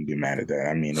can't even be mad at that.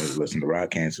 I mean, listen, The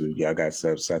Rock canceled. Y'all got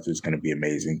Seth. Seth is going to be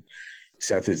amazing.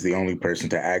 Seth is the only person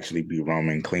to actually be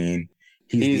Roman clean.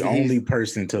 He's the only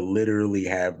person to literally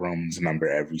have Roman's number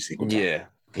every single time. Yeah.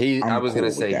 I was going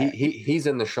to say, he's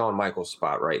in the Shawn Michaels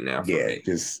spot right now. For me.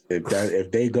 Just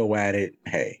if they go at it,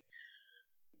 hey,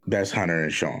 that's Hunter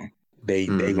and Shawn. They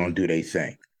going to do their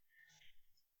thing.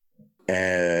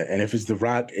 And if it's The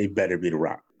Rock, it better be The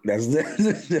Rock. That's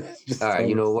just all right.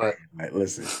 You know what? Like,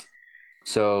 listen.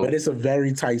 So, but it's a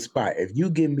very tight spot. If you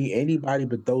give me anybody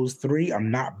but those 3, I'm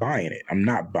not buying it. I'm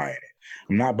not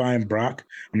buying Brock.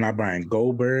 I'm not buying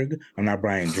Goldberg. I'm not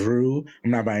buying Drew. I'm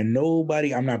not buying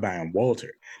nobody. I'm not buying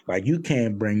Walter. Like, you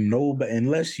can't bring nobody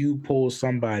unless you pull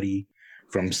somebody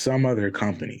from some other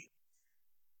company.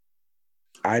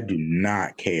 I do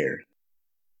not care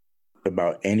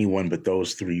about anyone but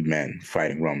those 3 men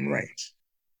fighting Roman Reigns.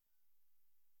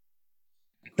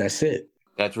 That's it.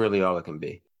 That's really all it can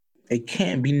be. It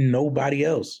can't be nobody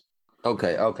else.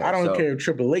 Okay. I don't care if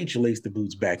Triple H lays the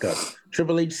boots back up.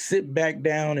 Triple H sit back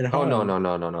down at home. Oh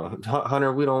no,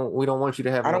 Hunter, we don't want you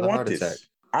to have another heart attack.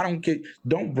 I don't care.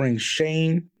 Don't bring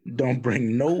Shane. Don't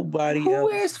bring nobody else.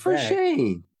 Who asked for back.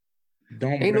 Shane?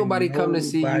 Ain't nobody come to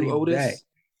see you, Otis. Back.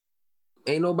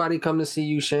 Ain't nobody come to see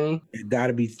you, Shane. It got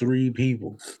to be 3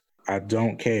 people. I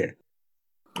don't care.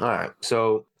 All right,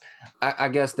 so I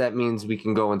guess that means we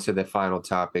can go into the final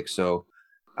topic. So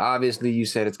obviously, you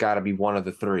said it's got to be one of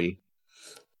the 3.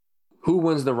 Who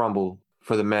wins the Rumble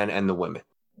for the men and the women?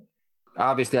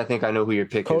 Obviously, I think I know who your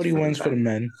pick is. Cody wins for the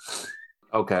men.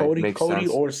 Okay, Cody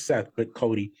sense. Or Seth, but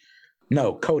Cody.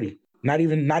 No, Cody. Not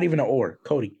even an or.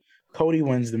 Cody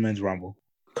wins the men's Rumble.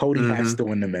 Cody has to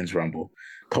win the men's Rumble.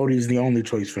 Cody's the only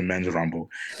choice for men's Rumble.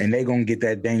 And they're going to get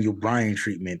that Daniel Bryan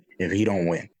treatment if he don't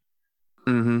win.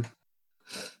 Mm-hmm.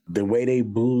 The way they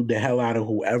booed the hell out of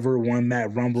whoever won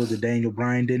that Rumble that Daniel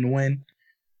Bryan didn't win,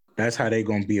 that's how they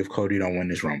going to be if Cody don't win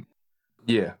this Rumble.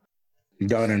 Yeah.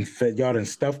 Y'all done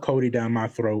stuffed Cody down my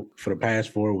throat for the past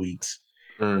 4 weeks.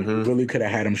 Mm-hmm. You really could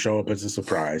have had him show up as a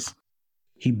surprise.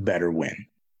 He better win.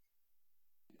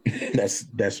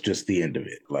 That's just the end of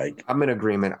it. Like, I'm in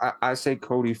agreement. I say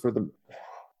Cody for the.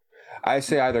 I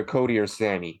say either Cody or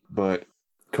Sammy, but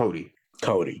Cody.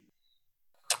 All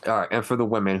right, and for the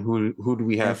women, who do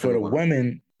we have? And for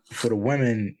the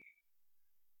women,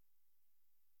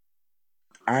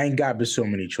 I ain't got but so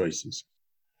many choices.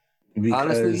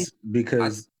 Honestly,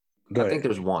 because I think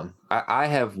there's one. I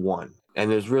have one,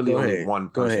 and there's really only one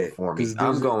person for me.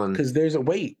 I'm going because there's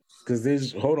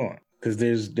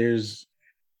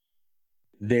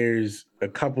a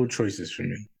couple choices for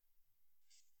me.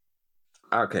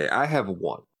 Okay, I have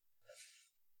one.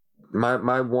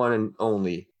 My one and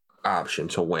only option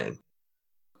to win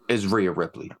is Rhea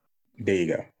Ripley. There you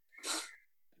go.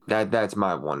 That's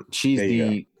my one. She's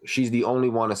the only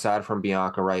one aside from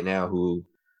Bianca right now who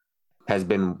has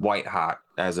been white hot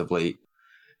as of late.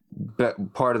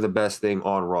 But part of the best thing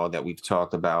on Raw that we've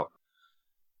talked about,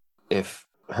 if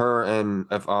Dom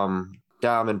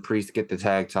and Priest get the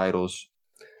tag titles,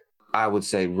 I would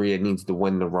say Rhea needs to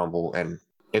win the Rumble, and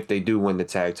if they do win the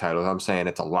tag titles, I'm saying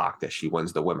it's a lock that she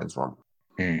wins the Women's Rumble.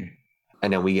 And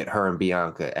then we get her and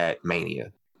Bianca at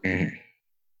Mania.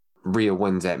 Rhea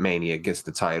wins at Mania, gets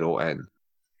the title, and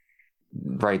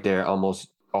right there, almost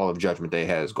all of Judgment Day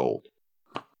has gold.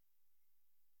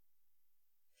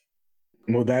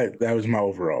 Well, that was my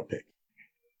overall pick.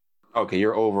 Okay,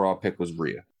 your overall pick was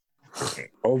Rhea.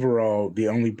 Overall, the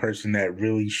only person that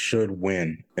really should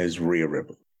win is Rhea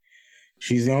Ripley.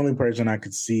 She's the only person I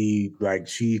could see, like,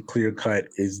 she clear-cut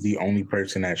is the only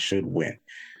person that should win.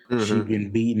 She's been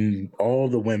beating all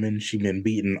the women. She's been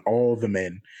beating all the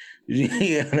men. You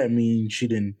know what I mean? She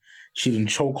didn't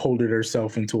chokeholded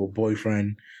herself into a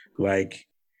boyfriend. Like,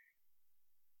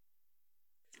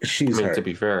 she's her. To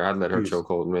be fair, I'd let her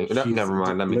chokehold me. Never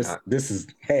mind. Let me not. This is,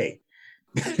 hey.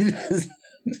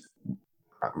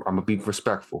 I'm going to be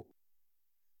respectful.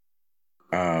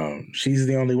 She's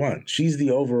the only one. She's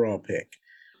the overall pick.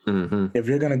 If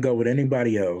you're going to go with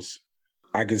anybody else,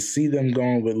 I could see them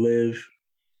going with Liv.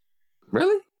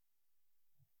 Really?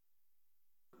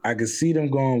 I could see them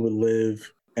going with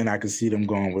Liv, and I could see them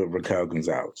going with Raquel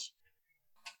Gonzalez.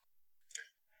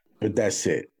 But that's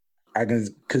it.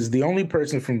 Because the only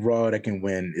person from Raw that can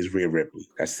win is Rhea Ripley.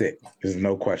 That's it. There's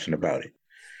no question about it.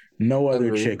 No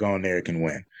other chick on there can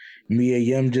win. Mia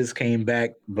Yim just came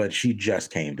back, but she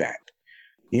just came back.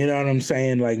 You know what I'm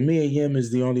saying? Like, Mia Yim is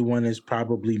the only one that's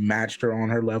probably matched her on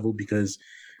her level because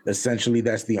essentially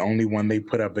that's the only one they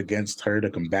put up against her to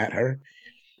combat her.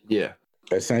 Yeah.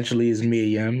 Essentially is Mia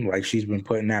Yim. Like, she's been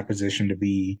put in that position to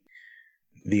be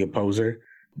the opposer.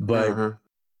 But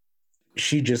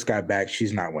she just got back.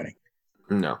 She's not winning.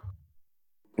 No.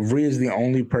 Rhea's the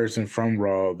only person from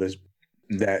Raw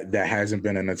that hasn't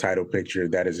been in the title picture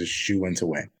that is a shoo-in to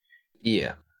win.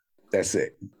 Yeah. That's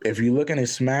it. If you're looking at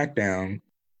SmackDown,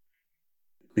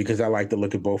 because I like to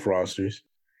look at both rosters,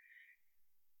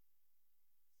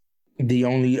 the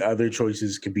only other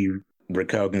choices could be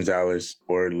Raquel Gonzalez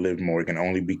or Liv Morgan,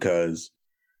 only because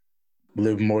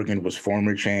Liv Morgan was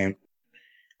former champ,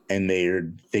 and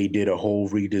they did a whole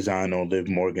redesign on Liv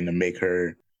Morgan to make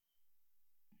her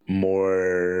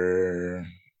more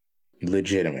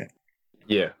legitimate.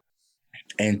 Yeah.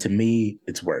 And to me,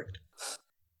 it's worked.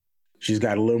 She's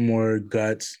got a little more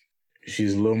guts.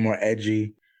 She's a little more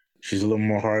edgy. She's a little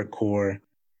more hardcore.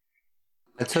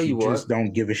 I tell you what. She just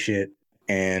don't give a shit.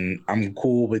 And I'm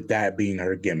cool with that being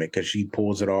her gimmick because she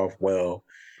pulls it off well.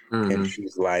 And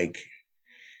she's like,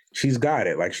 she's got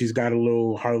it. Like, she's got a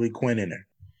little Harley Quinn in her.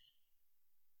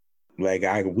 Like,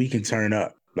 we can turn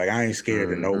up. Like, I ain't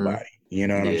scared of nobody. You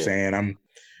know what I'm saying?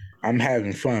 I'm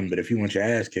having fun, but if you want your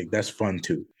ass kicked, that's fun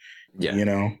too. Yeah. You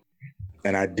know?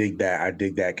 And I dig that. I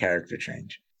dig that character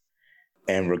change.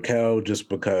 And Raquel, just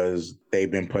because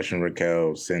they've been pushing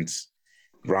Raquel since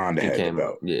Ronda had the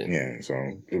belt. Yeah. So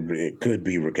it could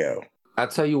be Raquel. I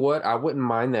tell you what, I wouldn't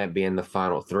mind that being the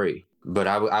final three, but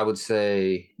I would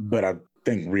say. But I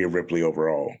think Rhea Ripley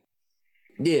overall.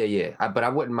 Yeah. But I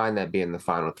wouldn't mind that being the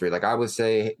final three. Like, I would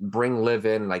say bring Liv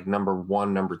in like number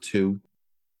 1, number 2.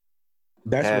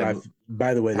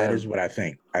 By the way, that is what I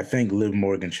think. I think Liv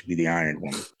Morgan should be the Iron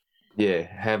Woman. Yeah,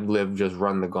 have Liv just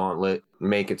run the gauntlet,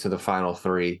 make it to the final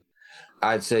 3.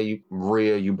 I'd say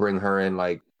Rhea, you bring her in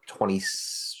like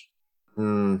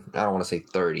I don't want to say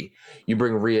 30. You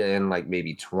bring Rhea in like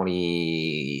maybe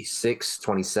 26,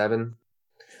 27.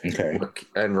 Okay.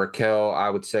 And Raquel, I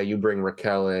would say you bring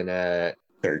Raquel in at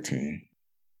 13.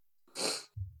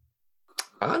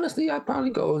 Honestly, I'd probably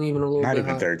go even a little Not bit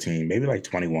even high. 13, maybe like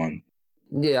 21.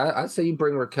 Yeah, I'd say you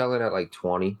bring Raquel in at like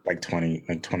 20. Like 20,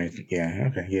 yeah,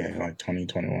 okay, yeah, like 20,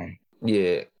 21.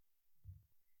 Yeah.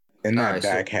 In that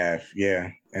back half,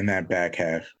 yeah, in that back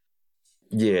half.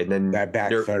 Yeah, and then that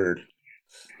back third.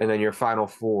 And then your final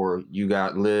four, you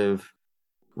got Liv,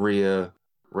 Rhea,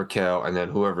 Raquel, and then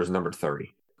whoever's number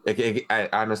 30.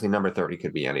 Honestly, number 30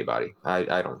 could be anybody.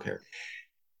 I don't care.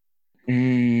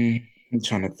 I'm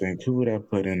trying to think. Who would I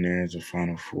put in there as a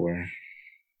final four?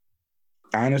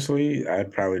 Honestly,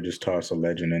 I'd probably just toss a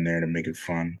legend in there to make it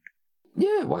fun.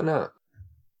 Yeah, why not?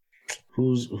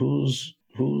 Who's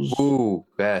Ooh,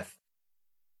 Beth.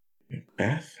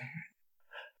 Beth.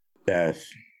 That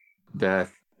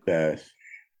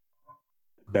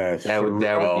would be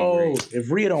great.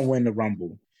 If Rhea don't win the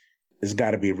Rumble, it's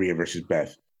got to be Rhea versus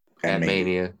Beth at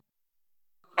Mania.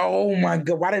 Oh my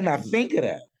God! Why didn't I think of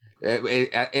that?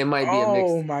 It might be a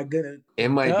mixed. Oh my goodness! It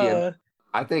might be.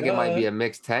 I think it might be a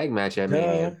mixed tag match at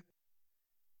Mania.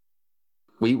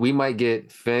 We might get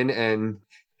Finn and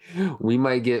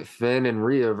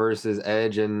Rhea versus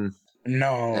Edge and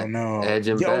Edge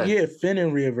and Beth. Yeah, Finn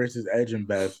and Rhea versus Edge and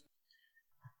Beth.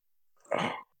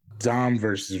 Dom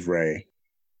versus Ray.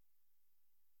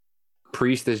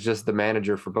 Priest is just the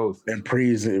manager for both. And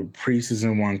Priest is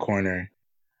in one corner.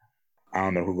 I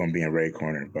don't know who's gonna be in Ray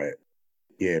corner, but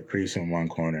yeah, Priest in one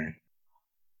corner.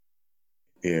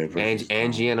 Yeah,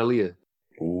 Angie and Aaliyah.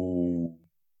 Ooh,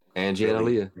 Angie and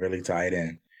Aaliyah. Really tied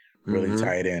in.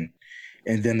 Tied in.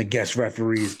 And then the guest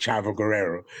referee is Chavo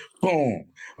Guerrero. Boom.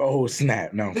 Oh,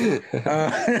 snap. No. But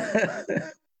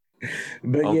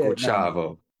Uncle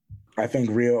Chavo. I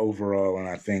think Rhea overall, and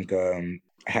I think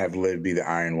have Liv be the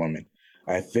Iron Woman.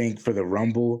 I think for the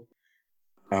Rumble,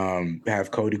 have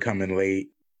Cody come in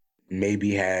late.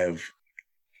 Maybe have...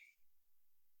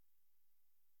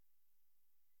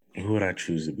 Who would I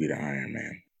choose to be the Iron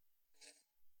Man?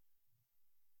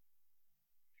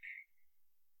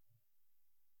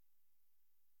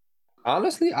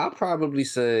 Honestly, I'll probably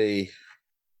say...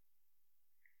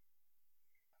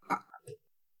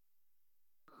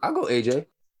 I'll go AJ.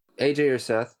 AJ or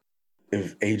Seth.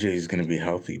 If AJ is going to be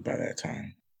healthy by that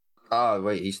time. Oh,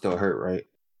 wait, he's still hurt, right?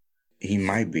 He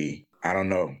might be. I don't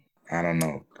know. I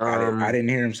didn't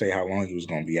hear him say how long he was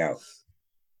going to be out.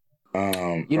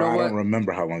 I don't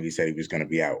remember how long he said he was going to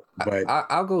be out. But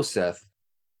I'll go Seth.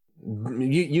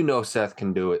 You know Seth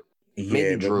can do it.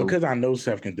 Yeah, but because I know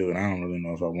Seth can do it, I don't really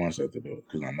know if I want Seth to do it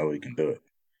because I know he can do it.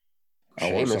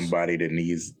 I want somebody that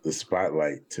needs the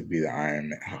spotlight to be the Iron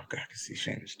Man. Oh, God, I can see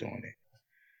Sheamus doing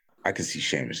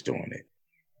it.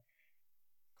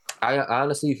 I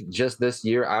honestly, just this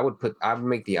year, I would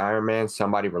make the Iron Man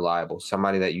somebody reliable,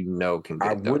 somebody that you know can get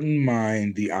done. I wouldn't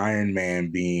mind the Iron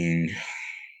Man being...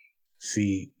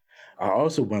 See, I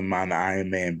also wouldn't mind the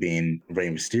Iron Man being Rey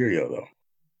Mysterio, though.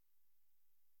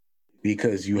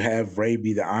 Because you have Rey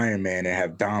be the Iron Man and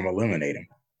have Dom eliminate him.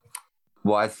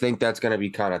 Well, I think that's going to be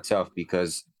kind of tough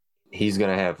because he's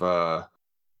going to have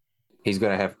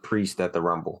Priest at the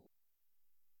Rumble.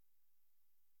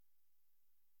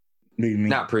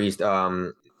 Not Priest,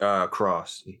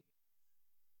 Cross.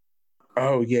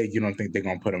 Oh yeah, you don't think they're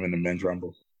gonna put him in the men's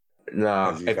Rumble?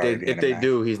 No, if they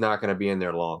do, he's not gonna be in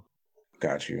there long.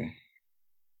 Got you.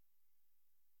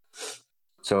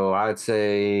 So I'd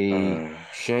say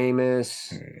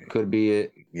Sheamus could be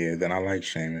it. Yeah, then I like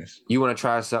Sheamus. You want to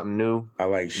try something new? I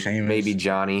like Sheamus. Maybe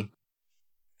Johnny.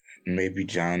 If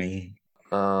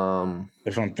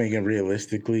I'm thinking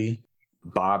realistically,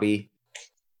 Bobby.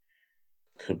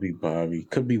 Could be Bobby.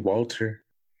 Could be Walter.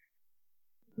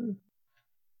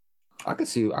 I could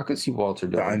see Walter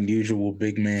doing the unusual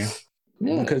big man.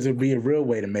 Yeah. Because it'd be a real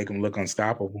way to make him look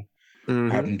unstoppable.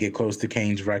 Have him get close to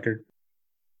Kane's record.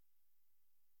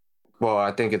 Well,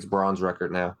 I think it's Braun's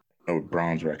record now. Oh,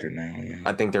 Braun's record now, yeah.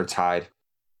 I think they're tied.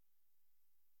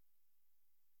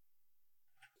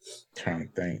 Trying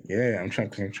to think. Yeah, I'm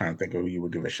trying to think of who you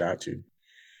would give a shot to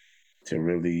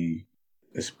really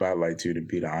the spotlight to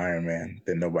be the Iron Man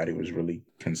that nobody was really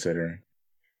considering.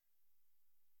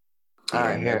 All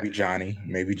right, maybe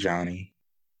Johnny.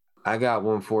 I got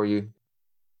one for you.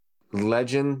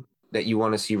 Legend that you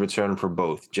want to see return for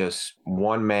both, just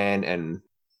one man and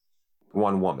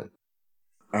one woman.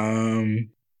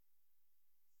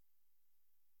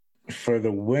 For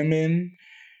the women,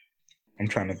 I'm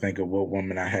trying to think of what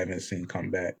woman I haven't seen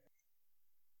come back.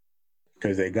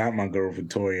 Because they got my girl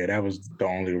Victoria. That was the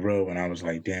only real one. I was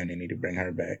like, damn, they need to bring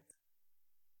her back.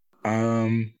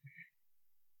 Um,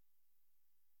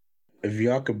 if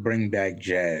y'all could bring back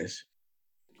Jazz,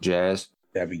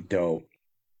 that'd be dope.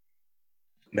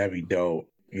 That'd be dope.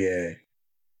 Yeah.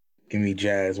 Give me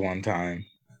Jazz one time.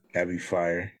 That'd be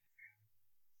fire.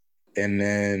 And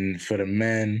then for the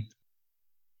men,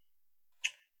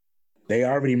 they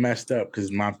already messed up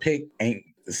because my pick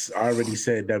already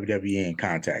said WWE ain't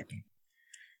contacting.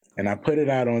 And I put it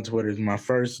out on Twitter. It's my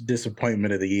first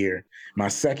disappointment of the year. My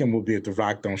second will be if The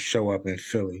Rock don't show up in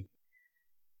Philly.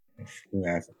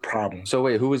 That's a problem. So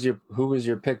wait, who was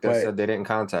your pick that said they didn't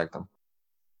contact them?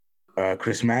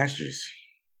 Chris Masters.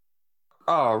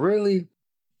 Oh, really?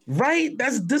 Right?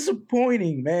 That's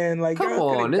disappointing, man. Like, come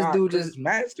on, this dude Chris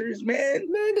Masters, man.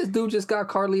 Man, this dude just got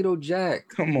Carlito Jack.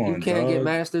 Come on, you can't dog. get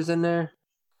Masters in there.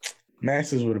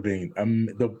 Masters would have been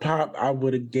the pop I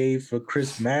would have gave for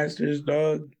Chris Masters,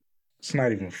 dog. It's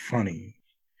not even funny.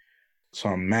 So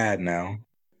I'm mad now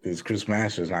because Chris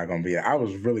Masters not gonna be. I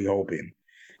was really hoping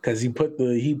because he put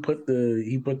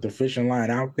the fishing line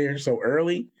out there so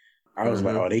early. I was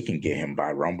like, oh, they can get him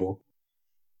by Rumble.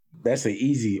 That's an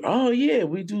easy. Oh yeah,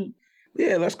 we do.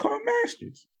 Yeah, let's call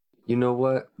Masters. You know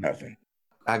what? Nothing.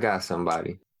 I got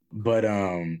somebody. But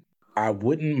I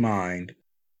wouldn't mind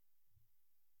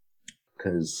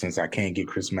because since I can't get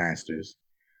Chris Masters,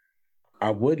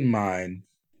 I wouldn't mind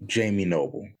Jamie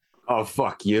Noble. Oh,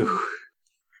 fuck you.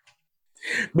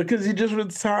 Because he just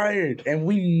retired, and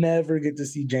we never get to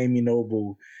see Jamie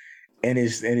Noble in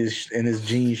his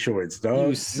jean shorts, dog.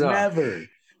 You suck. Never.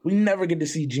 We never get to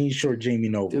see jean short Jamie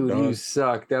Noble, dude. Dog. You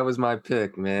suck. That was my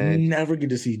pick, man. We never get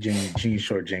to see jean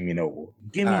short Jamie Noble.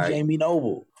 Give me Jamie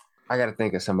Noble. I got to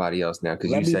think of somebody else now because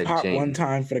you said pop Jamie. One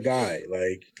time for the guy,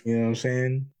 like, you know what I'm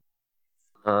saying?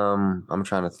 I'm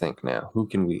trying to think now. Who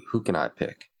can I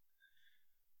pick?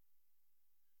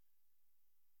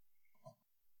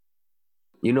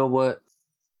 You know what?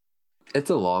 It's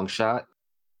a long shot.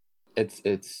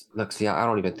 It's look, see, I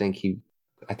don't even think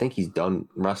I think he's done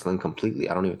wrestling completely.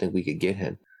 I don't even think we could get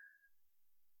him.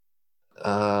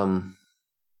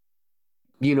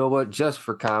 You know what? Just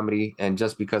for comedy and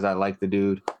just because I like the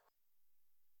dude,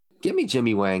 give me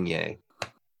Jimmy Wang Yang.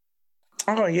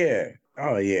 Oh yeah.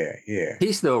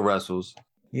 He still wrestles.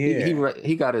 Yeah,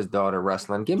 he got his daughter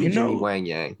wrestling. Give me Jimmy Wang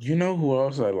Yang. You know who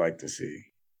else I'd like to see?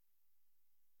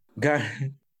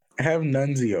 Have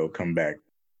Nunzio come back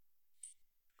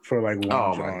for like one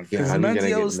John. Because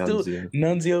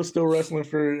Nunzio's still wrestling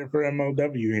for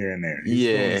MLW here and there. He's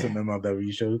doing some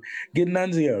MLW shows. Get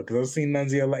Nunzio, because I've seen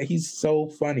Nunzio, like, he's so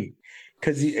funny.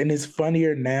 And it's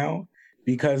funnier now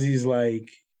because he's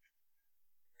like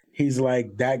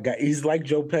that guy. He's like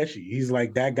Joe Pesci. He's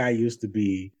like that guy used to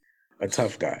be a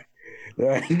tough guy.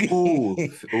 Ooh,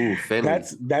 Finley.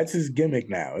 That's his gimmick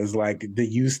now. It's like the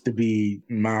used to be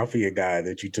mafia guy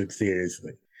that you took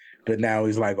seriously, but now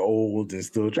he's like old and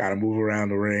still trying to move around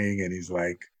the ring, and he's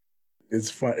like, it's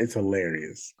fun. It's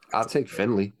hilarious. I'll take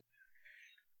Finley.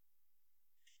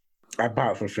 I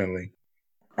pop for Finley.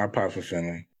 And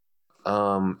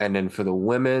then for the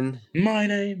women, my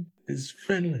name is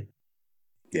Finley.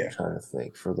 Yeah, I'm trying to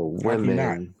think for the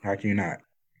women. How can you not?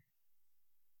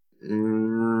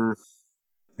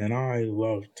 And I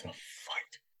love to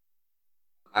fight.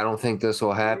 I don't think this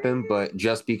will happen, but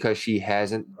just because she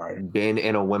hasn't been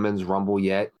in a women's rumble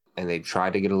yet, and they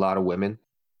tried to get a lot of women,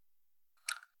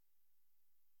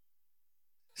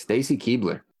 Stacy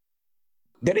Keibler.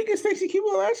 Did they get Stacy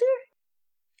Keibler last year?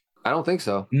 I don't think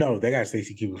so. No, they got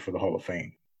Stacy Keibler for the Hall of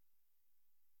Fame.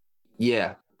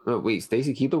 Yeah. Oh, wait,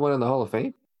 Stacy Keibler went in the Hall of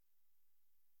Fame?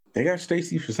 They got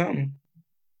Stacy for something.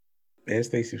 They had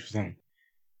Stacy for something.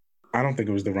 I don't think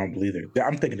it was the Rumble either.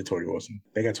 I'm thinking of Tori Wilson.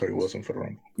 They got Tori Wilson for the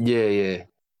Rumble. Yeah.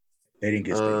 They didn't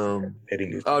get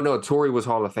Stacy. Oh, no, Tori was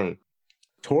Hall of Fame.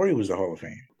 Tori was the Hall of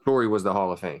Fame. Tori was the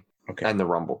Hall of Fame. Okay. And the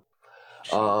Rumble.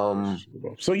 So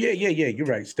yeah, you're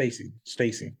right. Stacy.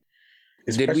 Especially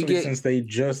since they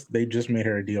just made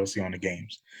her a DLC on the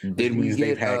games. Did we get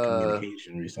they've had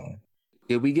communication recently.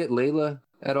 Did we get Layla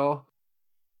at all?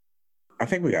 I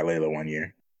think we got Layla 1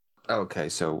 year. Okay,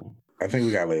 so I think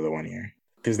we got Layla 1 year.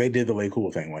 Because they did the Lay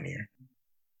Cool thing 1 year.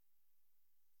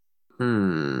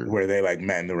 Where they like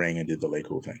met in the ring and did the Lay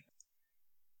Cool thing.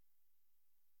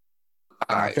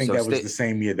 I think that was the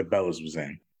same year the Bellas was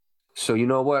in. So you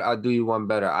know what? I'll do you one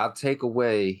better. I'll take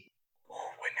away.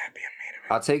 Wouldn't that be a main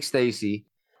event? I'll take Stacy.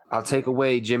 I'll take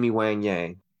away Jimmy Wang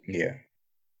Yang. Yeah.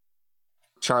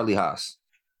 Charlie Haas.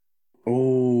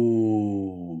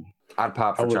 Ooh. I'd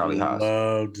pop for Charlie Haas. I would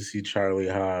love to see Charlie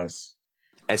Haas.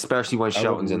 Especially when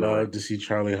Shelton's in the ring. I would love to see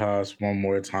Charlie Haas one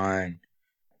more time.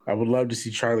 I would love to see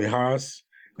Charlie Haas,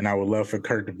 and I would love for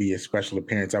Kurt to be a special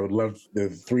appearance. I would love the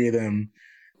three of them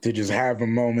to just have a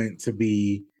moment to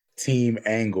be Team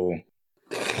Angle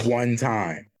one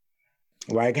time.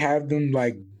 Like, have them,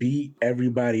 like, beat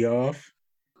everybody off.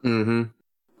 Mm-hmm.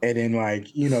 And then,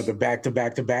 like, the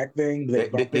back-to-back-to-back thing, they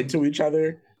bump into each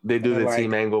other. They do the like,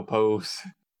 Team Angle pose.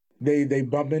 They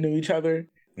bump into each other.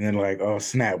 And then, like, oh,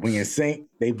 snap, we in sync.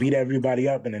 They beat everybody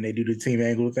up, and then they do the Team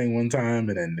Angle thing one time,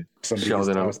 and then somebody gets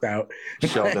tossed out.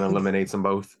 Sheldon eliminates them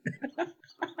both.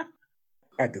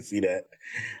 I can see that.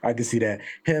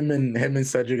 Him and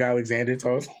Cedric Alexander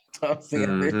tossing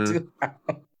too.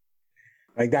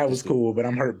 Like, that was cool, but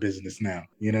I'm Hurt Business now,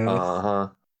 Uh-huh.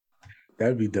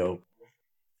 That'd be dope.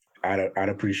 I'd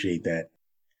appreciate that.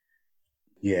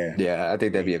 Yeah. Yeah, I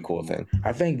think that'd be a cool thing.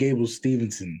 I think Gable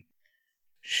Stevenson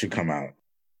should come out.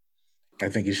 I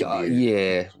think it should be. Be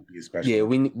a special. Yeah,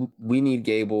 we need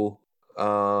Gable.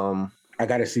 I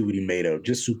got to see what he made of.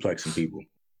 Just suplexing people.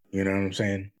 You know what I'm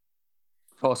saying?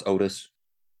 Toss Otis.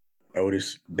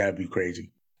 That'd be crazy.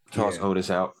 Toss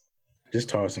Otis out. Just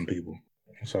toss some people.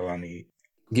 That's all I need.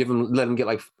 Let him get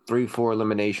like 3-4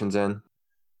 eliminations in.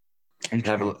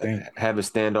 Have a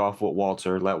standoff with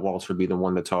Walter. Let Walter be the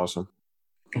one to toss him.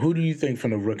 Who do you think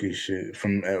from the rookies shit?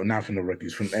 Not from the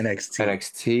rookies, from NXT.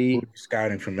 NXT. Who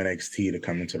scouting from NXT to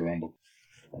come into the Rumble?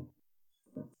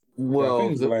 Well, I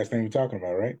think it's the last thing we're talking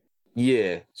about, right?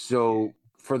 Yeah. So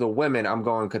for the women, I'm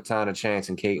going Katana Chance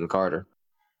and Kayden Carter.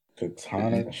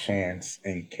 Katana Chance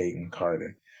and Kayden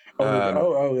Carter. Yeah.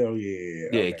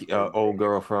 Yeah, okay. Old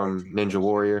girl from Ninja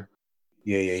Warrior.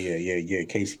 Yeah.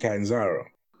 Casey Catanzaro.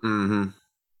 Mm-hmm.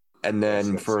 And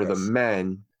then for the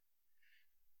men,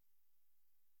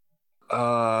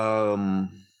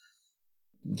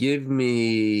 give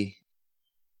me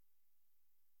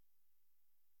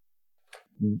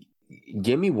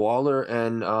Waller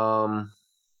and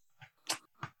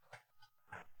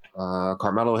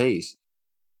Carmelo Hayes.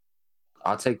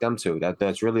 I'll take them too.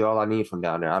 That's really all I need from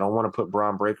down there. I don't want to put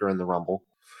Braun Breaker in the Rumble.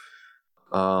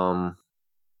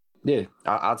 Yeah,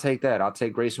 I'll take that. I'll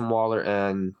take Grayson Waller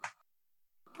and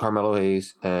Carmelo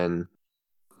Hayes, and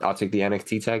I'll take the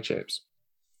NXT Tag Champs.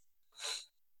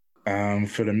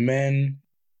 For the men,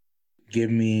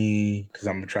 give me, because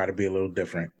I'm going to try to be a little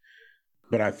different,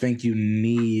 but I think you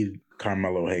need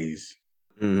Carmelo Hayes.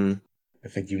 Mm-hmm. I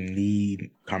think you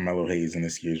need Carmelo Hayes in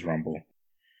this year's Rumble,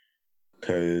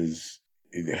 because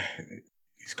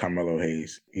he's Carmelo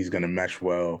Hayes. He's going to mesh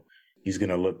well. He's going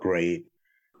to look great.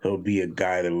 He'll be a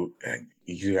guy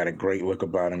he's got a great look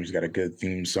about him. He's got a good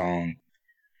theme song.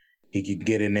 He could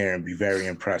get in there and be very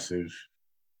impressive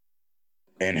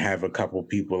and have a couple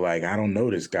people like, I don't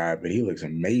know this guy, but he looks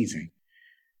amazing.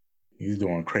 He's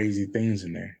doing crazy things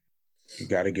in there. You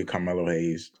got to get Carmelo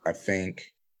Hayes. I think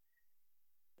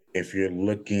if you're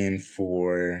looking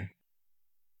for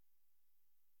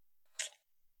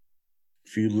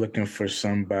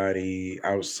somebody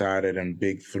outside of them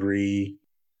big three,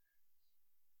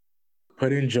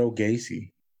 put in Joe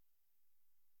Gacy.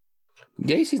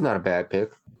 Gacy's not a bad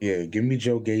pick. Yeah, give me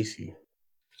Joe Gacy.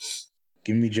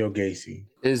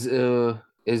 Is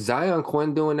Zion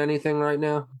Quinn doing anything right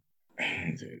now?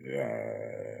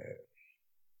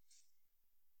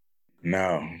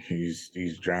 No,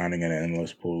 he's drowning in an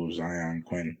endless pool of Zion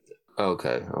Quinn.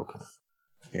 Okay.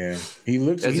 Yeah,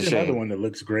 he's another one that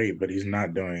looks great, but he's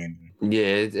not doing anything. Yeah,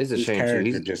 it's a shame. His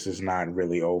character just is not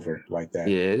really over like that.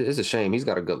 Yeah, it's a shame. He's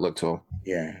got a good look to him.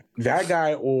 Yeah, that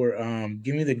guy, or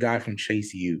give me the guy from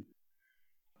Chase U.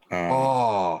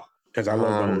 Because I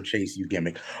love the whole Chase U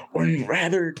gimmick. Or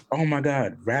rather, oh my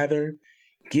God,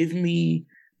 give me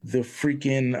the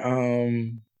freaking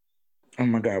oh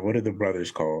my God, what are the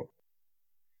brothers called?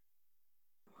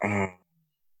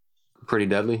 Pretty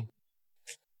Deadly.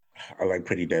 I like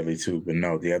Pretty Deadly too, but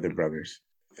no, the other brothers.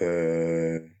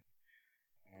 Oh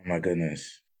my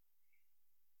goodness.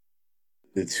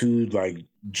 The two like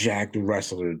jacked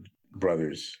wrestler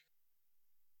brothers.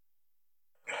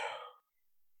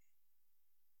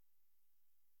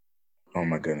 Oh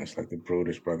my goodness, like the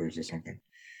Brutus brothers or something.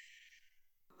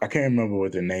 I can't remember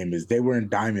what their name is. They were in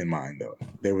Diamond Mine though.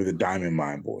 They were the Diamond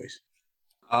Mine boys.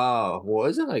 Well,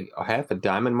 isn't like half a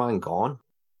Diamond Mine gone?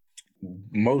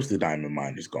 Most of the Diamond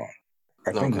Mine is gone.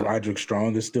 I think Roderick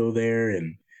Strong is still there,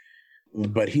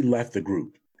 but he left the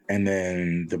group. And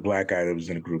then the black guy that was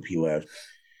in the group, he left.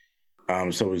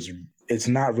 So it's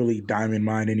not really Diamond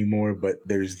Mine anymore, but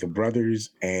there's the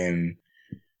brothers and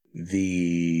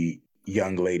the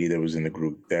young lady that was in the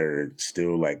group that are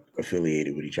still like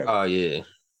affiliated with each other. Oh, yeah.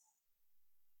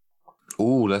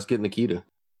 Ooh, let's get Nikita.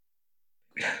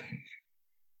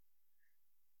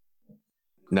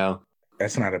 No.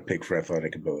 That's not a pick for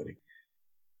athletic ability.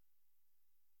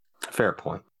 Fair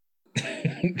point.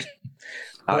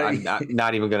 I'm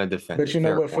not even gonna defend. But you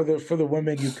know what? Point. For the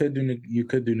women, you could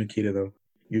do Nikita though.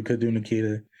 You could do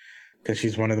Nikita because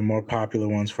she's one of the more popular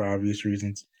ones for obvious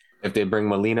reasons. If they bring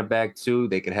Melina back too,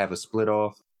 they could have a split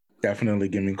off. Definitely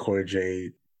give me Cora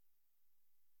Jade.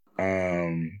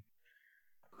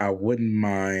 I wouldn't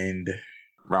mind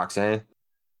Roxanne.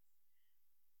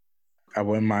 I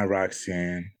wouldn't mind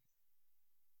Roxanne.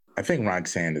 I think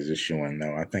Roxanne is a shoo-in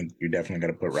though. I think you definitely got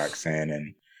to put Roxanne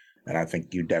in, and I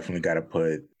think you definitely got to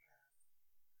put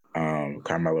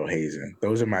Carmelo Hayes in.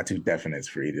 Those are my two definites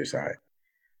for either side.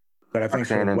 But I think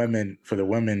for the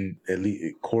women, at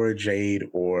least Cora Jade,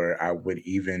 or I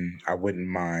wouldn't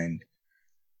mind.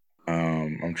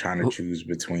 I'm trying to choose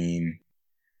between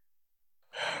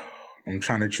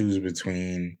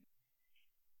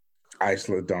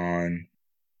Isla Dawn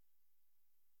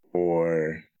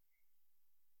or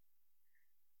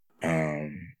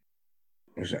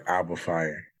Alba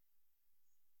Fire.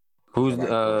 Who's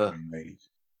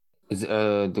is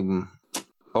the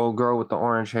old girl with the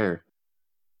orange hair?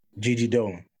 Gigi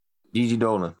Dolan. Gigi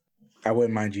Dolan. I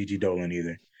wouldn't mind Gigi Dolan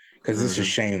either, because it's a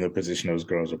shame the position those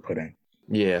girls are put in.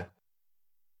 Yeah.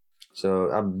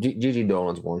 So Gigi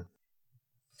Dolan's one.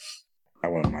 I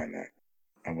wouldn't mind that.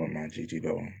 I wouldn't mind Gigi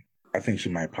Dolan. I think she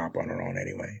might pop on her own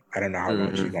anyway. I don't know how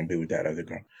long she's gonna be with that other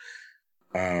girl.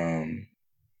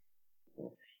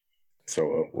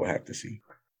 So we'll have to see.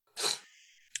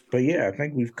 But yeah, I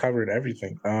think we've covered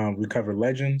everything. We covered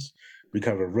legends. We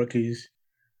covered rookies.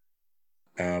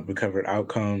 We covered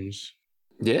outcomes.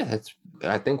 Yeah,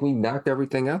 I think we knocked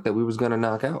everything out that we was gonna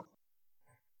knock out,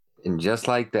 and just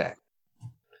like that.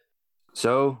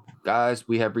 So, guys,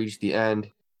 we have reached the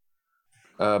end.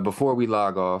 Before we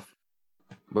log off,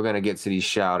 we're gonna get to these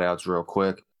shout outs real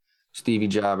quick. Stevie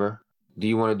Jobber, do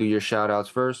you want to do your shout outs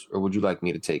first, or would you like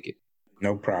me to take it?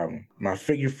 No problem. My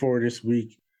figure four this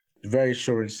week is very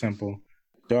short and simple.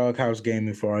 Doghouse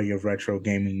Gaming for all your retro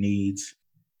gaming needs.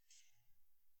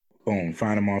 Boom.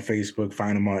 Find him on Facebook.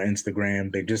 Find him on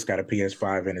Instagram. They just got a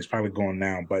PS5 in. It's probably going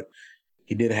now, but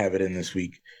he did have it in this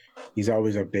week. He's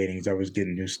always updating. He's always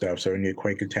getting new stuff. So in your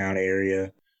Quakertown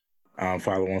area,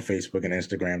 follow on Facebook and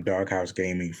Instagram, Doghouse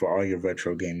Gaming for all your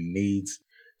retro gaming needs.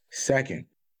 Second,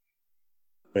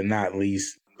 but not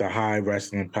least, the High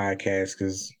Wrestling Podcast,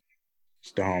 because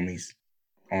it's the homies,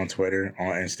 on Twitter,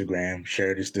 on Instagram.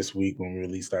 Share this week when we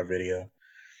released our video.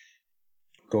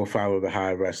 Go follow the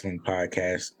High Wrestling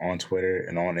Podcast on Twitter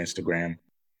and on Instagram.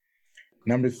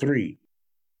 Number 3,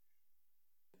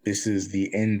 this is the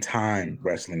In Time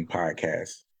Wrestling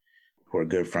Podcast, who are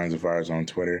good friends of ours on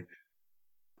Twitter.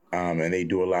 And they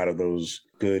do a lot of those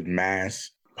good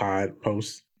mass pod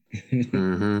posts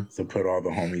to put all the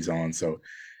homies on. So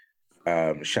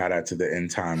shout out to the In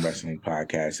Time Wrestling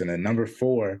Podcast. And then number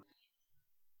 4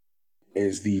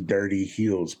 is the Dirty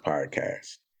Heels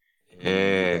Podcast.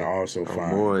 Yeah. You can also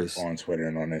find on Twitter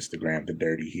and on Instagram, the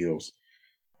Dirty Heels.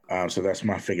 So that's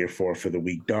my figure 4 for the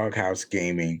week. Doghouse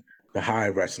Gaming, the High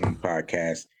Wrestling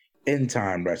Podcast, In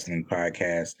Time Wrestling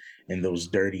Podcast, and those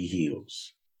Dirty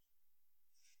Heels.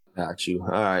 Got you. All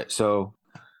right. So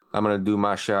I'm going to do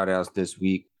my shout outs this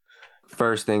week.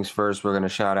 First things first, we're going to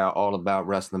shout out All About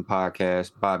Wrestling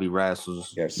Podcast. Bobby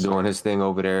Rassels doing his thing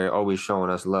over there, always showing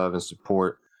us love and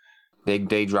support. They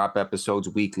drop episodes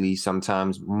weekly,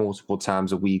 sometimes multiple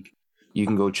times a week. You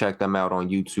can go check them out on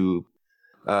YouTube.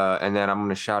 And then I'm going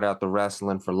to shout out the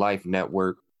Wrestling for Life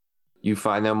Network. You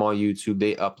find them on YouTube.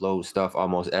 They upload stuff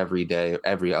almost every day,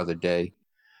 every other day.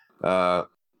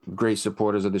 Great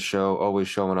supporters of the show, always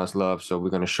showing us love. So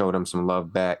we're going to show them some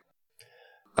love back.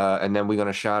 And then we're going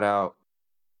to shout out,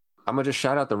 I'm going to just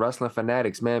shout out the Wrestling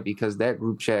Fanatics, man, because that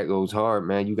group chat goes hard,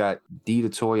 man. You got D the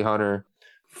Toy Hunter,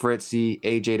 Fritzy,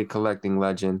 AJ the Collecting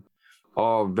Legend,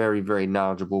 all very, very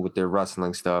knowledgeable with their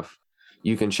wrestling stuff.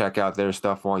 You can check out their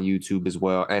stuff on YouTube as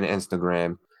well and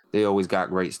Instagram. They always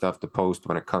got great stuff to post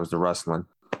when it comes to wrestling.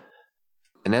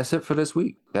 And that's it for this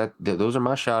week. Those are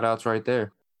my shout outs right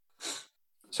there.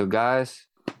 So guys,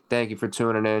 thank you for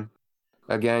tuning in.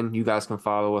 Again, you guys can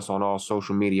follow us on all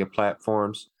social media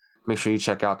platforms. Make sure you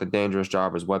check out the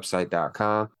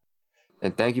DangerousJobbersWebsite.com.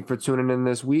 And thank you for tuning in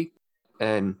this week.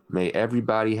 And may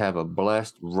everybody have a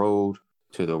blessed road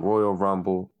to the Royal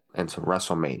Rumble and to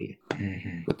WrestleMania.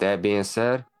 With that being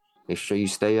said, make sure you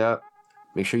stay up.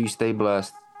 Make sure you stay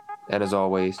blessed. And as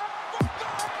always,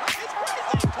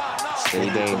 stay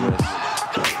dangerous.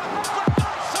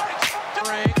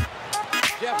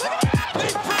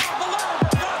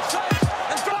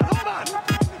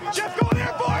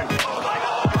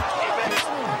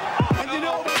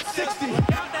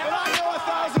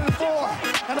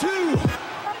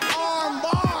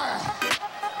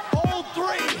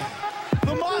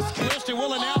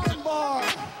 Willing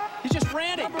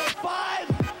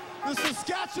the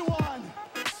Saskatchewan